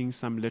reading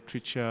some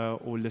literature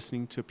or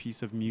listening to a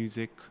piece of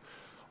music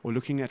or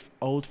looking at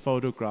old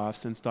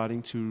photographs and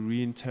starting to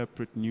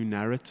reinterpret new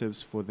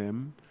narratives for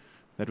them.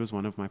 That was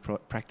one of my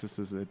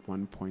practices at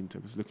one point. I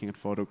was looking at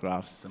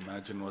photographs. Just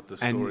imagine what the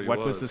story was. And what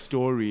was the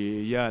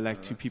story? Yeah,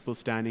 like two people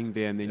standing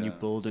there, and then you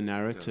build a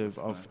narrative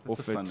of nice.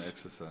 It's a fun it.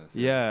 exercise.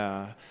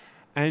 Yeah.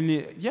 And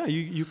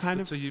you kind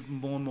of... So you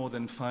more and more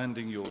than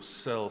finding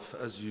yourself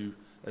as you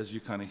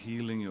kind of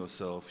healing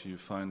yourself, you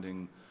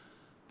finding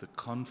the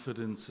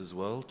confidence as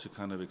well to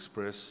kind of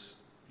express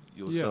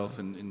yourself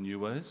in new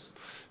ways?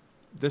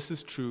 This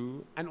is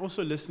true. And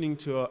also listening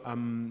to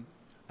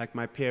like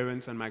my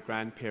parents and my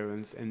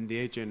grandparents and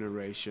their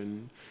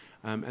generation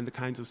and the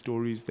kinds of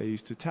stories they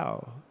used to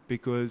tell.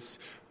 Because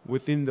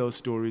within those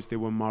stories there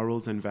were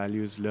morals and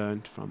values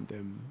learned from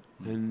them.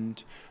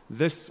 And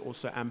this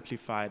also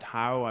amplified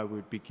how I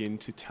would begin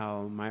to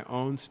tell my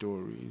own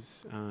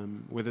stories,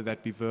 whether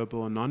that be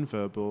verbal or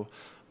non-verbal,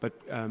 but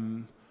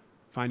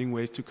finding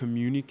ways to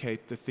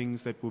communicate the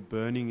things that were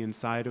burning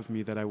inside of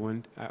me that I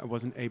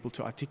wasn't able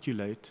to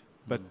articulate,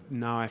 but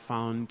now I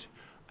found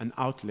an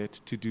outlet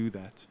to do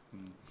that.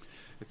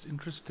 It's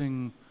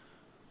interesting.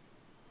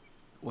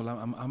 Well,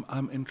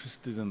 I'm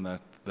interested in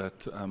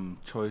that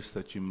choice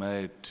that you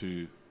made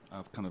to.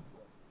 I've kind of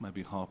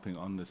maybe harping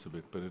on this a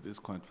bit, but it is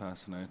quite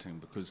fascinating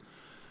because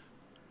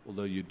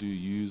although you do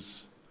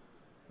use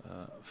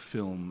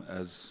film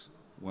as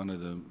one of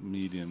the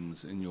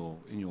mediums in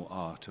your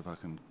art, if I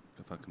can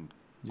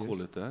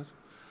call it that.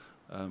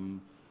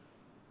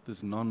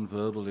 This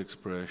non-verbal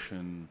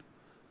expression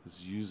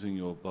is using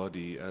your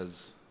body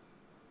as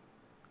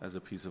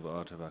a piece of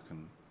art, if I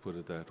can put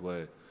it that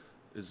way,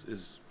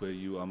 is where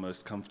you are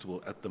most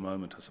comfortable at the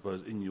moment, I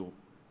suppose, in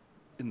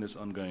this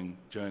ongoing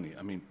journey.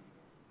 I mean,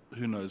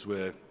 who knows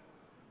where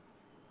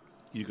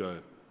you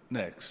go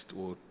next,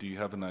 or do you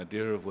have an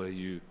idea of where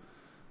you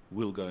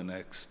will go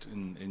next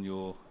in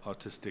your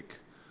artistic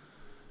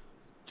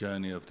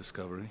journey of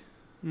discovery?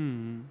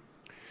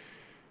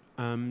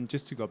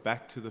 Just to go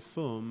back to the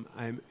film,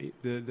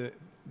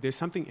 there's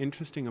something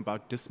interesting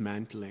about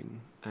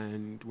dismantling.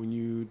 And when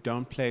you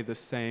don't play the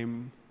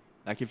same,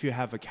 like if you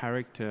have a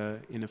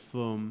character in a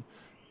film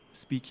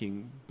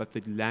speaking, but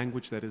the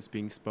language that is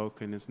being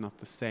spoken is not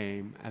the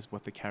same as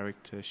what the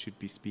character should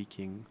be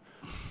speaking,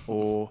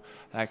 or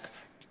like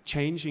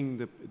changing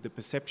the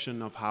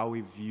perception of how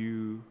we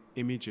view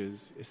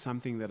images is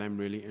something that I'm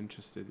really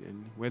interested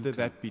in, whether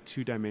that be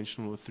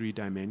two-dimensional or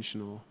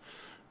three-dimensional.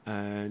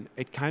 And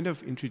it kind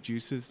of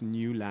introduces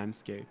new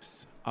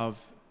landscapes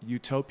of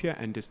utopia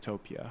and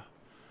dystopia.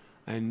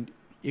 And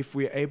if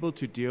we're able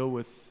to deal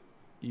with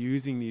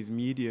using these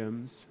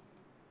mediums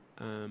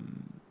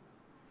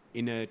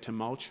in a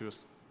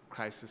tumultuous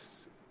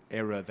crisis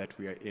era that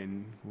we are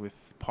in,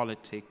 with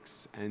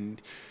politics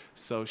and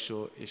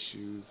social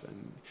issues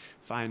and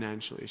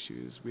financial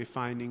issues, we're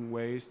finding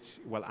ways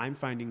I'm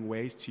finding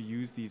ways to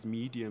use these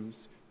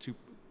mediums to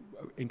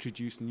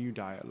introduce new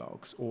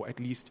dialogues, or at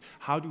least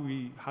how do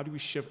we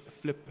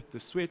flip the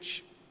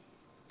switch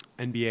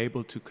and be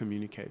able to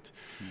communicate.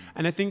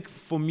 And I think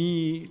for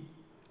me,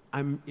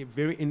 I'm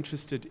very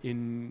interested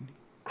in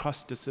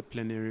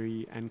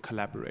cross-disciplinary and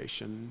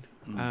collaboration.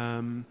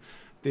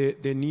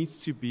 There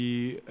needs to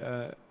be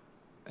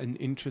an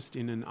interest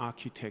in an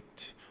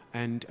architect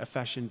and a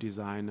fashion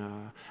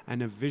designer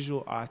and a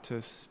visual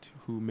artist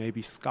who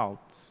maybe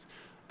sculpts,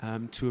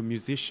 to a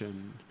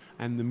musician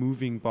and the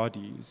moving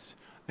bodies.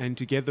 And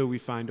together we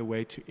find a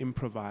way to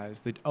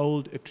improvise. The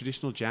old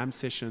traditional jam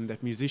session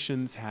that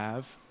musicians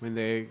have when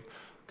they're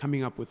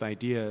coming up with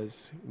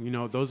ideas, you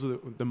know, those are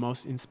the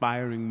most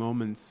inspiring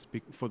moments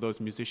for those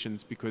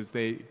musicians, because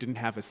they didn't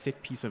have a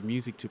set piece of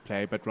music to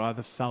play, but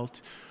rather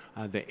felt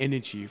the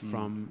energy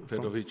from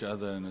each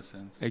other in a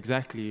sense.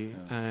 Exactly.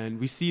 Yeah. And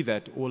we see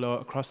that all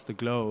across the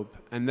globe.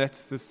 And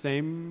that's the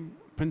same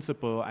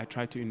principle I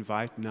try to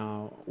invite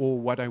now, or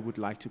what I would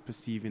like to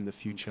perceive in the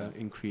future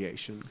in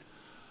creation.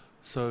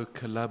 So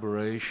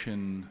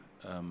collaboration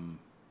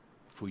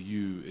for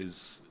you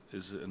is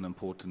an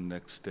important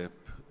next step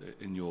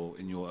in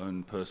your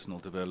own personal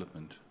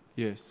development.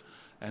 Yes.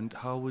 And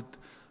how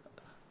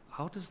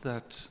does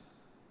that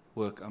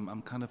work?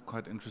 I'm kind of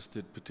quite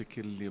interested,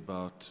 particularly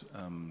about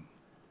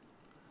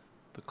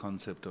the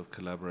concept of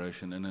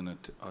collaboration in an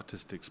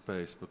artistic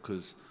space,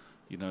 because,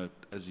 you know,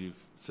 as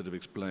you've sort of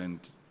explained,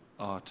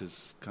 art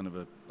is kind of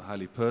a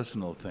highly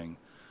personal thing,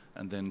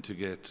 and then to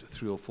get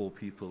 3 or 4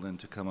 people then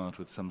to come out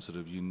with some sort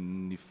of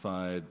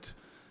unified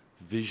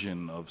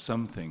vision of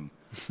something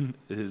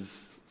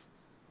is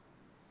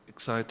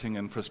exciting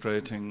and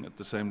frustrating at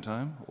the same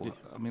time. Or,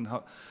 I mean,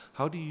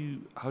 how do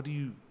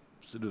you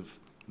sort of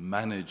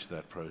manage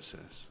that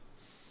process?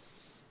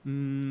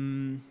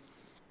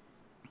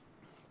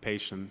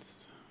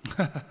 Patience.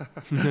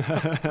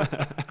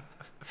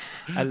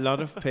 A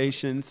lot of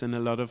patience and a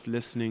lot of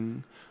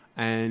listening,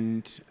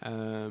 and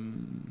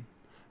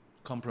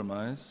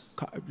compromise.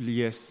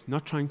 Yes,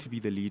 not trying to be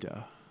the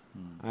leader.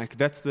 Like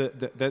that's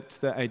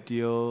the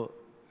ideal,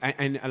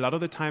 and a lot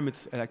of the time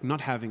it's like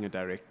not having a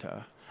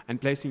director and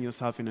placing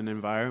yourself in an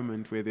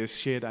environment where there's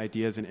shared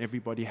ideas and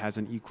everybody has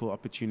an equal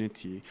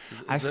opportunity.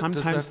 I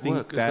sometimes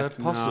think that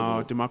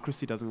no,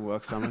 democracy doesn't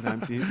work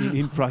sometimes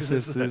in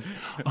processes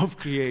of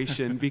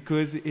creation,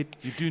 because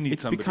you do need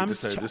somebody to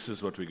say this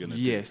is what we're going to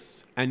do.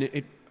 Yes, and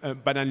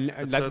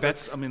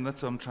that's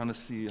what I'm trying to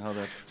see how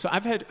that. So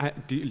I've had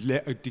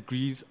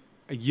degrees.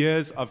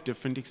 Years of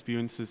different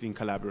experiences in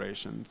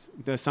collaborations.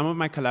 Some of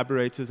my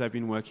collaborators I've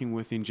been working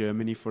with in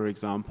Germany, for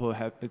example,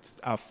 it's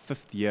our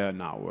 5th year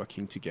now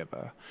working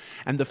together.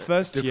 And the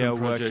first year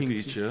working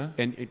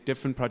in a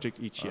different project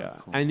each year.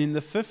 Cool. And in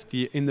the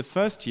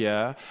first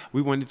year,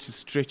 we wanted to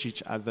stretch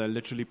each other,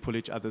 literally pull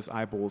each other's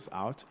eyeballs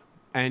out.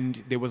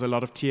 And there was a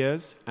lot of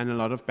tears and a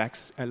lot of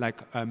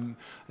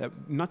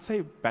not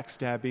say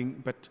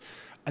backstabbing, but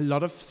a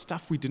lot of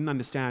stuff we didn't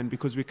understand,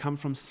 because we come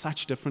from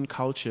such different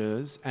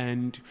cultures,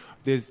 and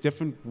there's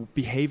different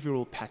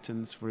behavioral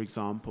patterns, for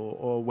example,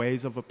 or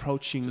ways of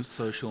approaching just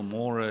social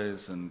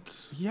mores. And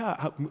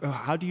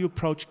how do you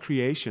approach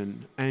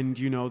creation? And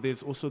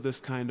there's also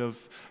this kind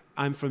of,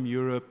 I'm from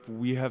Europe,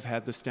 we have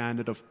had the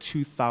standard of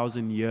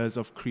 2,000 years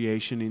of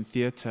creation in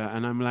theater,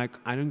 and I'm like,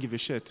 I don't give a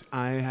shit.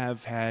 I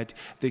have had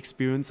the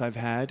experience I've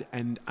had,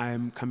 and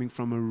I'm coming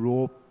from a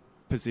raw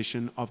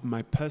position of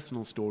my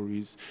personal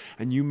stories,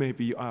 and you may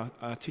be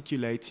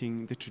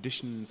articulating the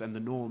traditions and the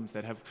norms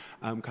that have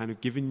kind of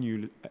given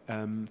you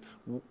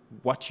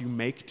what you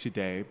make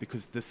today,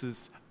 because this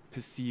is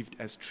perceived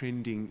as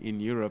trending in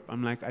Europe.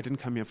 I'm like, I didn't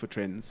come here for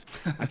trends.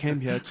 I came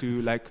here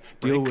to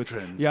deal with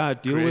trends.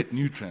 Create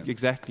new trends.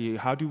 Exactly.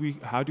 How do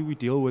we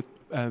deal with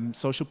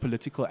social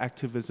political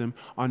activism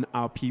on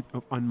our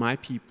people, on my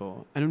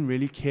people? I don't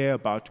really care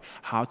about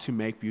how to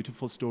make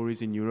beautiful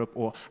stories in Europe,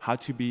 or how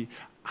to be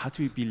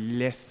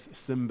less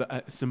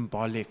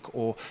symbolic,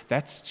 or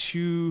that's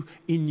too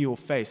in your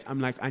face. I'm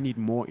like, I need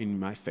more in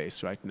my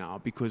face right now,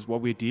 because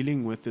what we're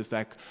dealing with is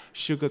like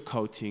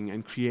sugarcoating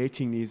and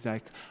creating these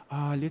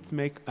let's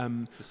make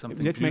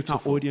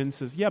our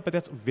audiences. Yeah, but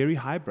that's very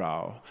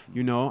highbrow.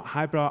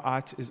 Highbrow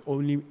art is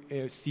only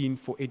seen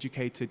for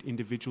educated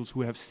individuals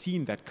who have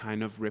seen that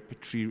kind of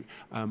repertoire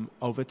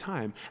over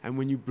time. And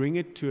when you bring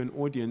it to an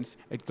audience,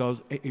 it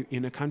goes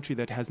in a country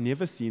that has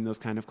never seen those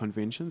kind of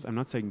conventions. I'm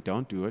not saying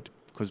don't do it,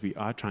 because we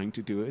are trying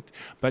to do it,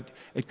 but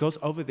it goes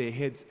over their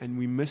heads, and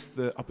we miss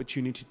the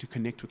opportunity to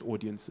connect with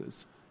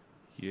audiences.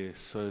 Yes,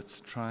 so it's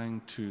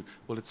trying to,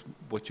 it's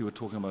what you were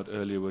talking about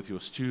earlier with your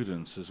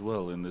students as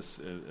well, in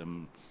this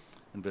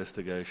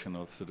investigation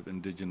of sort of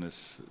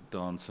indigenous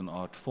dance and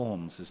art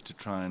forms, is to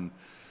try and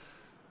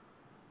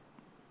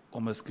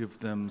almost give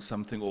them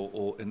something,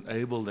 or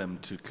enable them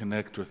to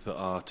connect with the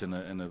art in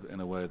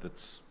a way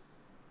that's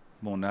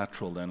more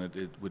natural than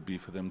it would be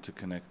for them to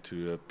connect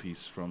to a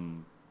piece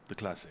from the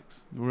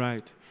classics.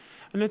 Right.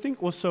 And I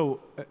think also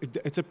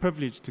it's a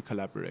privilege to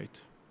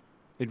collaborate.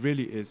 It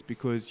really is,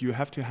 because you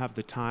have to have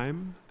the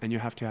time and you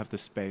have to have the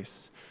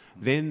space.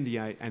 And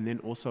then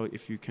also,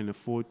 if you can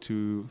afford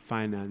to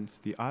finance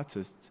the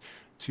artists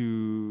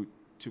to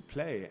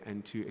play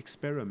and to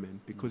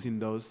experiment, because in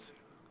those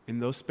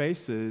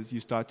spaces you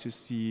start to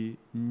see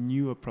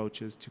new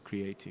approaches to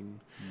creating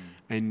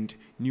and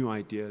new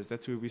ideas.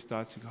 That's where we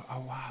start to go, oh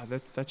wow,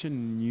 that's such a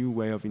new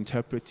way of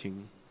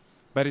interpreting.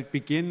 But it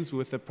begins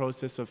with a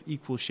process of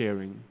equal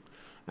sharing,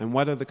 and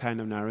what are the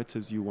kind of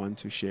narratives you want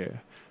to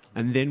share.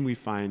 And then we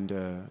find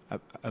a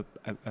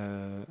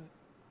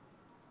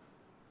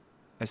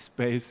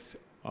space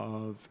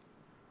of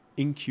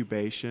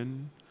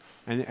incubation.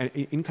 And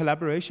in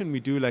collaboration,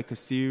 we do like a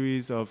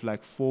series of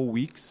 4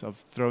 weeks of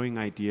throwing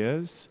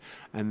ideas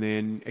and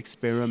then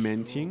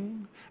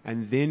experimenting.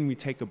 And then we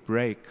take a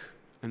break.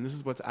 And this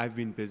is what I've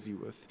been busy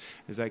with.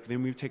 It's like,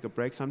 then we take a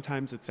break.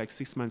 Sometimes it's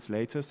 6 months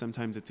later.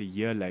 Sometimes it's a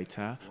year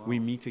later. Wow. We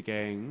meet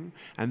again.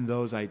 And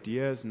those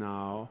ideas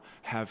now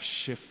have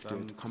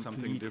shifted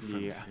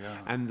completely.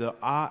 Yeah. And the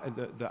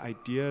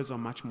ideas are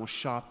much more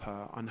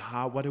sharper on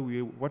what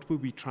were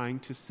we trying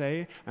to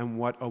say and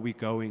what are we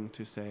going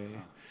to say.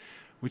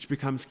 Which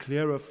becomes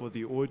clearer for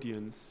the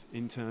audience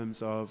in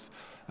terms of,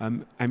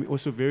 I'm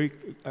also very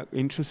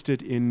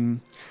interested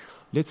in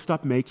let's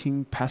stop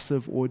making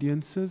passive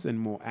audiences and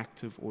more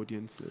active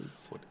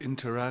audiences. What,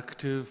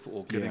 interactive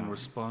or getting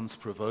response,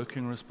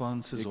 provoking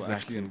responses, or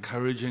actually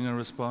encouraging a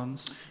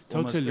response?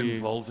 Almost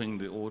involving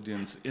the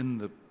audience in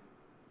the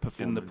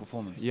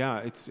performance.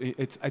 Yeah,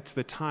 it's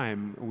the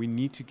time. We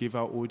need to give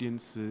our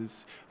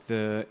audiences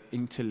the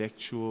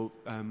intellectual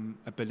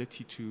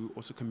ability to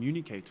also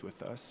communicate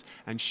with us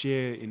and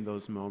share in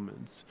those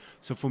moments.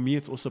 So for me,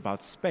 it's also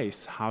about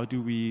space. How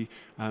do we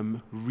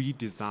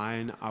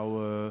redesign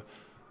our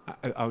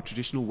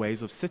traditional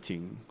ways of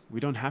sitting? We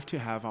don't have to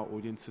have our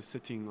audiences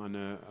sitting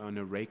on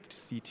a raked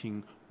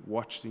seating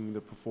watching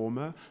the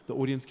performer. The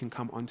audience can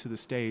come onto the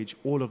stage,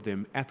 all of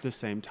them at the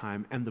same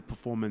time, and the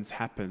performance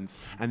happens,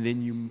 and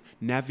then you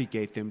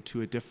navigate them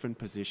to a different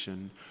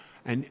position,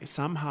 and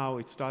somehow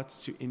it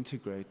starts to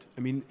integrate.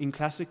 I mean, in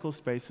classical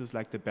spaces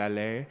like the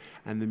ballet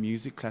and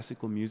the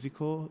classical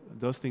musical,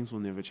 those things will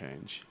never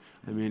change.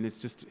 I mean, it's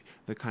just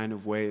the kind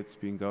of way it's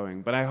been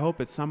going. But I hope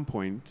at some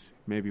point,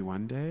 maybe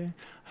one day,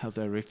 I'll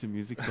direct a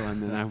musical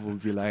and then I will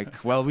be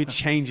like, well, we're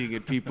changing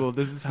it, people.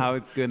 This is how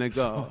it's going to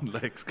go. Swan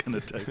Lake's going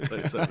to take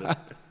place over there.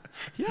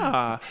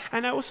 Yeah,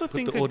 and I also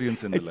think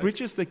it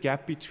bridges the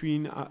gap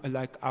between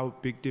like our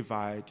big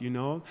divide, you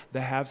know, the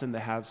haves and the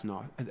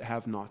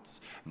have-nots.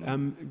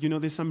 You know,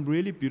 there's some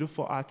really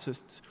beautiful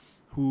artists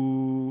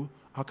who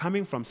are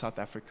coming from South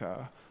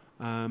Africa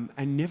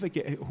and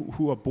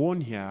who are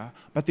born here,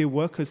 but their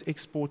work is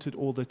exported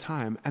all the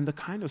time. And the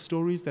kind of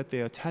stories that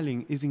they are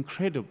telling is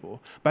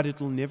incredible, but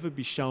it will never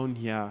be shown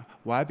here.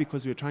 Why?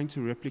 Because we're trying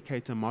to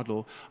replicate a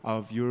model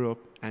of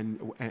Europe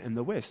and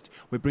the West.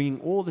 We're bringing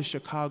all the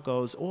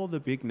Chicagos, all the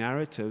big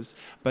narratives,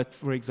 but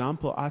for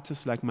example,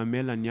 artists like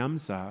Mamela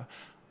Nyamza,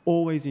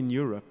 always in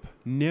Europe,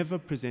 never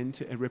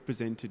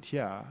represented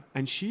here.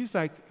 And she's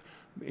like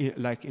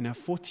in her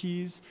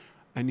 40s,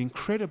 an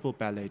incredible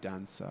ballet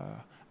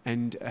dancer,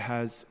 and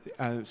has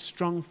a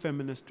strong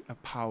feminist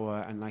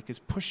power and like is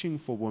pushing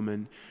for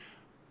women,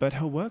 but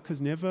her work is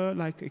never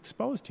like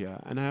exposed here.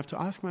 And I have to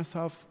ask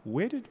myself,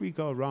 where did we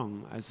go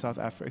wrong as South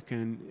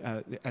African,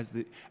 as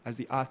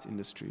the arts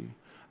industry,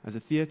 as a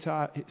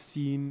theatre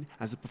scene,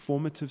 as a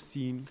performative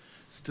scene?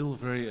 Still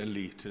very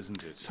elite,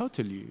 isn't it?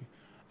 Totally.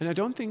 And I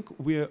don't think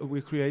we're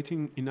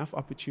creating enough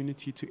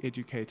opportunity to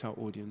educate our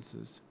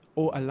audiences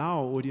or allow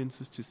our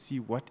audiences to see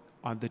what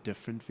are the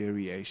different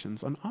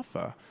variations on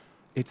offer.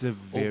 It's a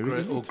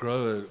very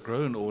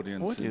grow an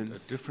audience.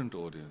 A different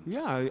audience.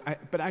 Yeah,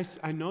 but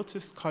I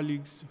noticed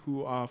colleagues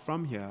who are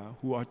from here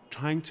who are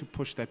trying to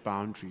push that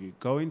boundary,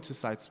 go into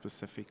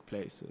site-specific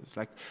places.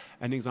 Like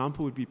an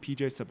example would be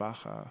PJ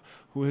Sabaha,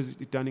 who has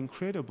done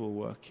incredible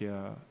work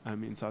here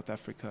in South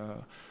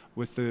Africa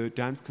with the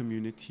dance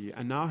community,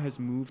 and now has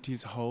moved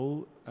his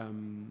whole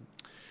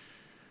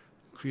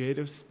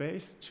creative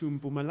space to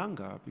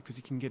Mpumalanga because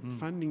you can get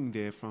funding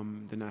there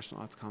from the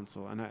National Arts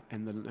Council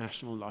and the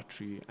National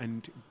Lottery,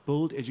 and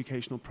build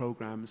educational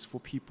programs for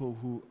people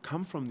who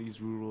come from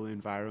these rural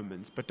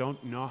environments but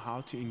don't know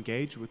how to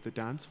engage with the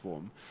dance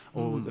form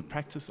or the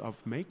practice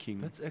of making.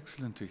 That's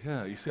excellent to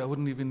hear. You see, I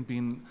wouldn't even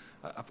been...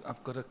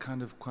 I've got a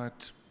kind of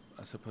quite,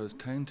 I suppose,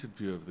 tainted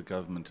view of the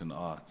government and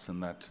arts,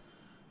 and that,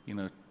 you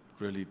know,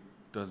 really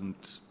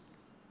doesn't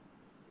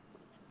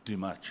do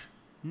much.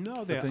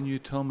 No, but then you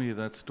tell me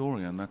that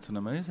story, and that's an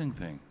amazing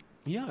thing.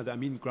 Yeah, I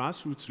mean,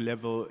 grassroots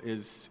level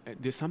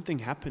there's something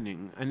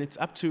happening, and it's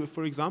up to,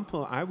 for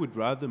example, I would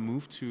rather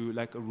move to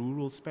like a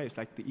rural space,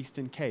 like the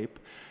Eastern Cape,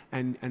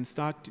 and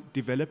start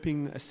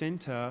developing a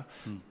center.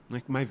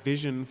 Like my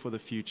vision for the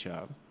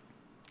future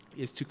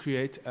is to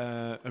create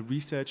a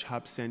research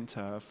hub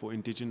center for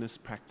indigenous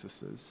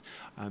practices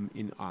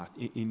in art,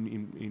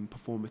 in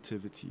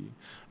performativity,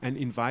 and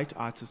invite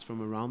artists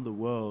from around the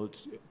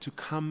world to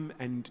come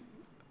and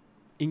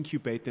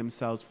incubate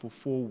themselves for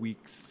 4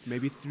 weeks,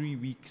 maybe 3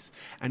 weeks,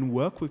 and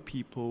work with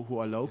people who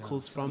are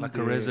locals from like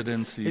there. A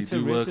residency, it's do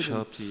a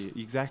workshops. Residency,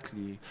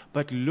 exactly.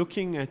 But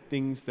looking at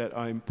things that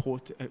are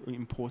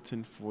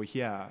important for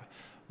here.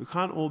 We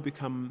can't all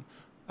become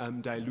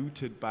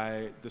diluted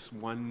by this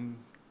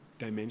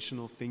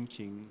one-dimensional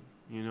thinking,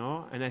 you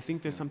know? And I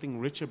think there's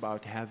something rich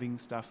about having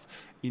stuff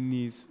in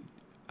these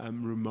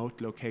remote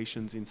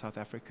locations in South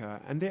Africa.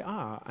 And there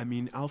are. I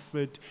mean,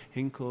 Alfred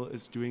Hinkel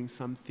is doing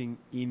something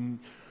in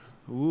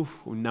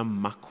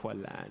Namakwa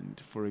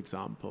land, for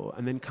example,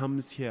 and then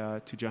comes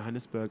here to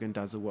Johannesburg and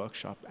does a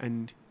workshop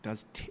and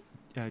does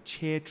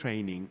chair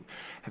training.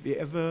 Have you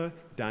ever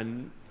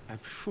done,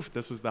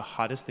 this was the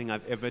hardest thing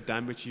I've ever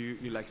done, but you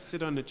like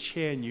sit on a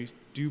chair and you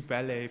do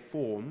ballet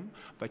form,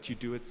 but you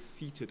do it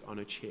seated on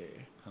a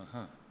chair.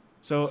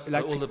 So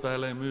like all the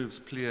ballet moves,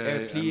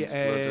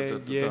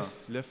 plie,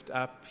 yes, lift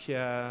up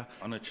here.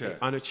 On a chair.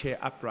 On a chair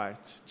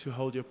upright to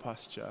hold your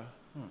posture.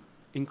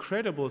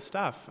 Incredible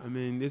stuff. I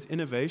mean, there's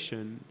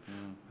innovation.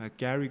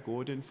 Gary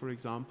Gordon, for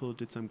example,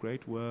 did some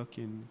great work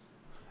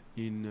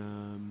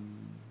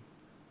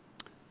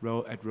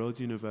at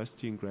Rhodes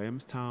University in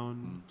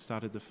Grahamstown.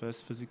 Started the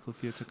first physical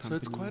theatre company. So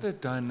it's quite a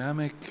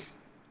dynamic.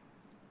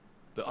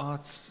 The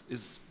arts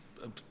is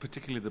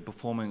particularly the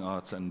performing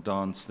arts and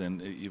dance,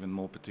 then even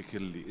more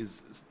particularly,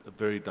 is a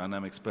very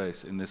dynamic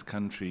space in this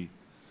country?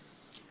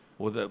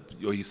 Or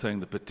are you saying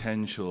the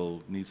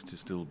potential needs to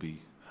still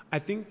be? I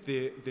think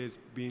there's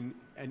been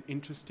an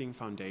interesting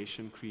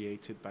foundation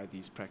created by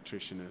these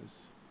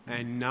practitioners.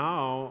 And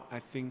now I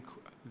think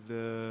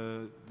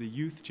the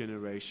youth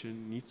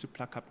generation needs to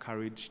pluck up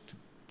courage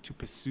to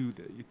pursue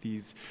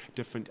these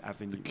different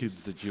avenues. The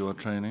kids that you are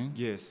training?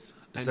 Yes.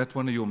 Is that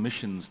one of your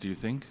missions, do you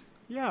think?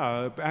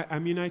 Yeah, I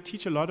mean, I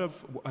teach a lot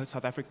of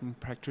South African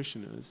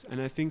practitioners,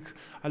 and I think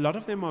a lot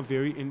of them are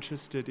very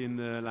interested in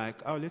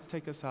let's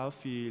take a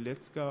selfie,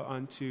 let's go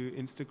onto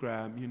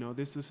Instagram. You know,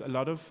 there's a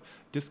lot of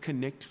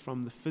disconnect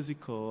from the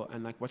physical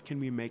and what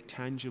can we make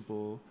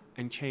tangible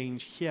and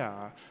change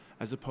here,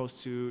 as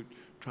opposed to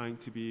trying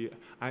to be.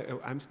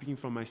 I'm speaking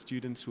from my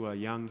students who are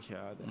young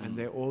here, and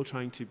they're all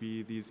trying to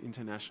be these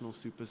international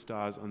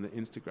superstars on the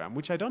Instagram,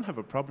 which I don't have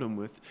a problem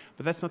with,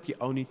 but that's not the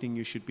only thing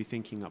you should be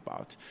thinking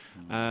about.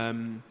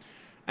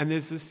 And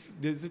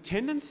there's a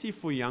tendency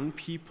for young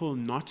people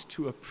not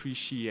to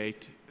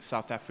appreciate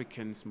South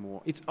Africans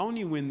more. It's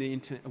only when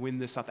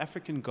the South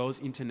African goes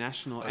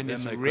international and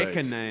is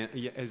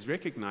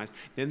recognized,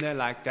 then they're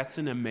like, that's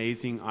an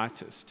amazing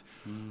artist.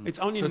 It's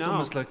only so now. It's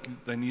almost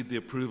like they need the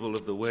approval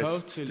of the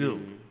West still.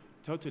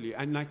 Totally.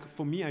 And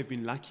for me, I've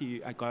been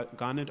lucky. I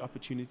garnered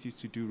opportunities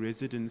to do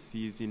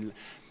residencies in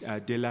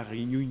De La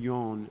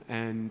Réunion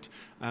and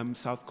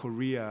South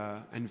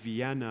Korea and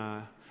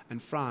Vienna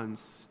and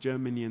France,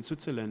 Germany and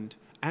Switzerland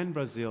and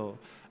Brazil.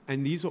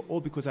 And these were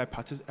all because I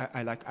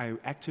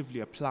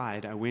actively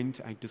applied. I went,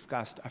 I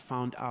discussed, I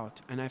found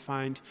out, and I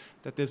find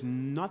that there's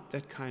not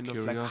that kind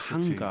of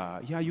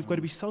hunger. Yeah, you've got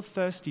to be so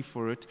thirsty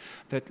for it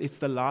that it's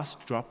the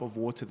last drop of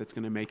water that's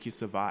going to make you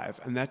survive.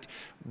 And that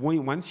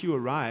once you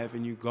arrive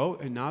and you go,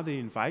 and now they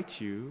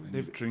invite you.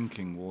 They're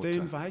drinking water. They're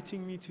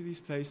inviting me to these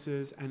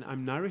places, and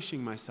I'm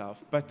nourishing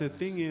myself. But the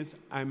thing is,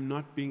 I'm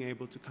not being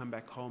able to come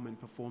back home and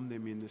perform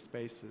them in the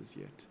spaces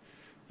yet.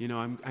 You know,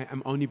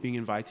 I'm only being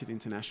invited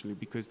internationally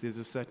because there's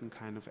a certain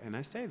kind of, and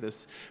I say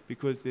this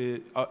because there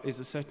is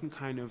a certain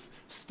kind of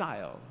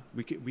style.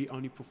 We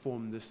only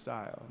perform this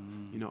style.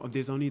 You know,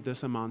 there's only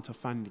this amount of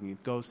funding.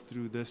 It goes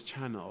through this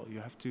channel. You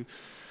have to,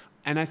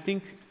 and I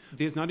think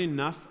there's not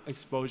enough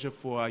exposure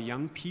for our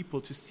young people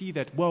to see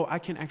that, whoa, I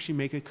can actually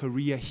make a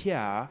career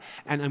here,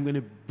 and I'm going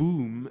to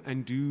boom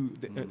and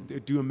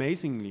do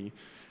amazingly.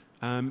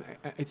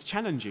 It's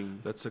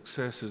challenging. That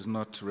success is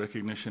not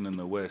recognition in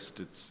the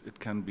West. It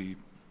can be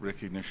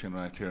recognition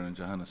right here in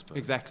Johannesburg.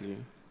 Exactly.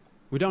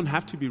 We don't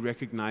have to be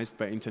recognized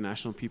by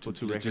international people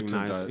to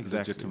recognize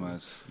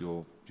legitimize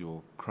your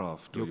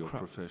craft or your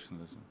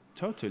professionalism.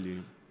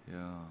 Totally.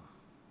 Yeah.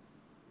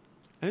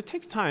 And it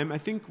takes time. I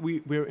think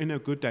we're in a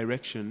good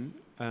direction.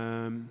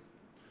 There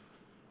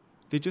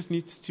just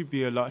needs to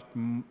be a lot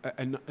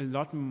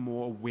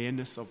more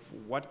awareness of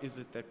what is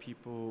it that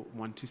people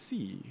want to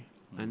see.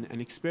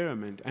 And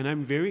experiment. And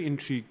I'm very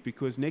intrigued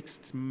because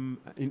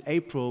in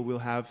April we'll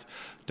have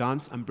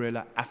Dance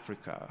Umbrella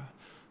Africa.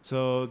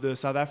 So the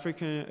South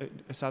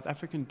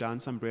African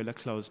Dance Umbrella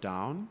closed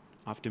down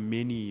after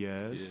many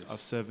years of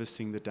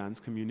servicing the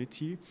dance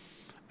community.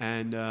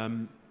 And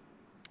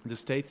the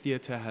State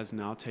Theatre has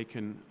now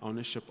taken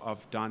ownership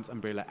of Dance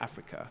Umbrella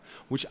Africa,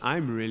 which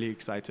I'm really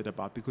excited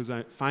about because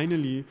I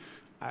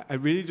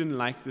really didn't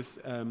like this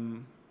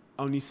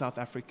only South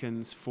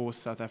Africans for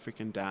South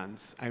African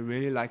dance. I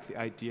really like the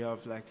idea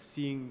of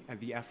seeing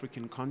the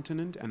African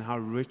continent and how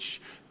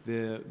rich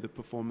the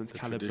performance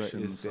caliber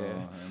is there.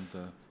 And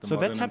the so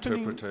modern that's happening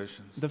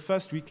interpretations. The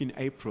first week in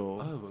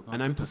April,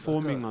 and I'm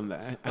performing on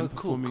that. I'm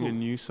performing a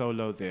new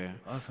solo there.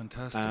 Oh,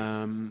 fantastic!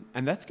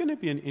 And that's going to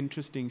be an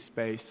interesting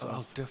space.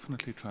 I'll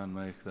definitely try and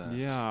make that.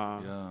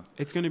 Yeah.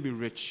 It's going to be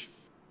rich.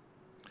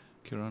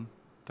 Kieron,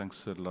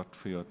 thanks a lot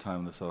for your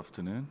time this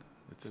afternoon.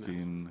 It's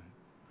been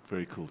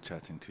very cool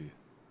chatting to you.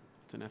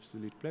 It's an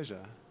absolute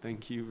pleasure.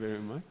 Thank you very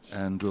much.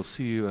 And we'll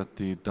see you at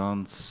the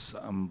Dance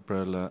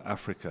Umbrella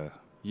Africa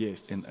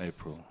in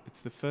April.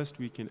 It's the first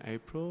week in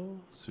April.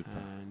 Super.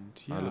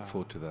 And I look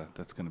forward to that.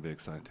 That's going to be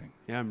exciting.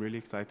 Yeah, I'm really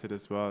excited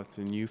as well. It's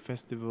a new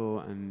festival,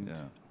 and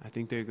I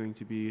think there are going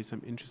to be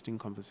some interesting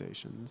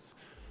conversations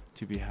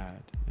to be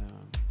had.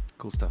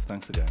 Cool stuff.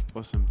 Thanks again.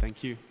 Awesome.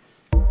 Thank you.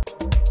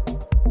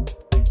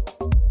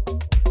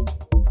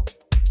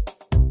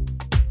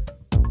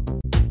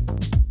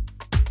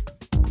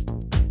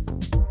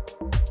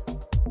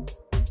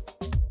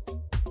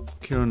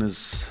 Kieron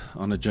is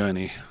on a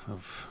journey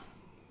of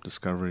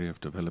discovery, of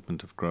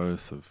development, of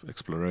growth, of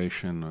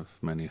exploration, of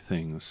many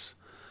things.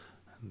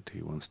 And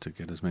he wants to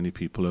get as many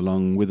people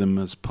along with him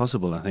as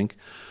possible, I think.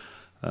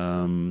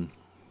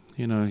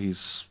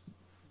 He's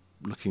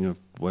looking at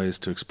ways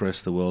to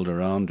express the world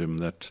around him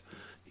that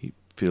he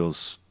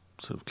feels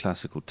sort of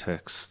classical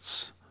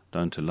texts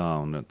don't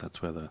allow, and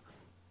that's whether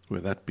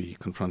that be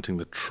confronting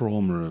the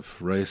trauma of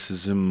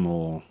racism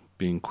or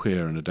being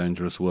queer in a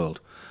dangerous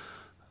world.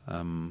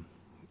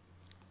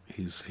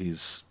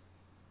 He's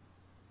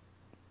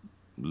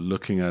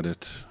looking at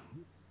it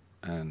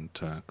and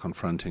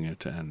confronting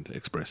it and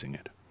expressing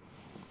it.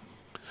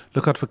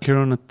 Look out for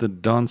Kieron at the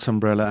Dance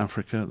Umbrella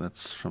Africa.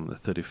 That's from the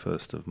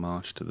 31st of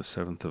March to the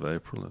 7th of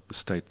April at the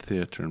State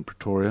Theatre in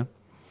Pretoria.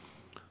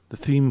 The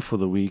theme for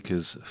the week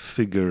is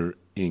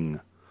Figuring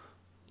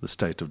the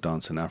State of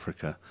Dance in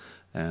Africa.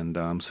 And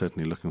I'm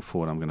certainly looking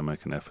forward. I'm going to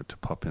make an effort to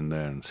pop in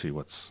there and see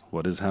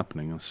what is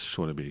happening. There's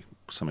sure to be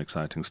some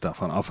exciting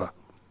stuff on offer.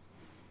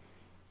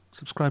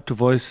 Subscribe to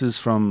Voices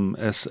from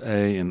SA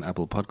in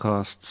Apple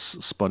Podcasts,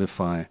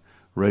 Spotify,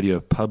 Radio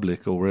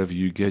Public, or wherever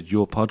you get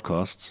your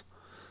podcasts.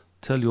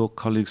 Tell your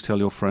colleagues, tell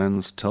your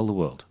friends, tell the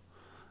world.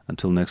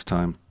 Until next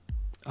time,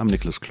 I'm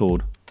Nicholas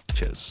Claude.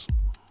 Cheers.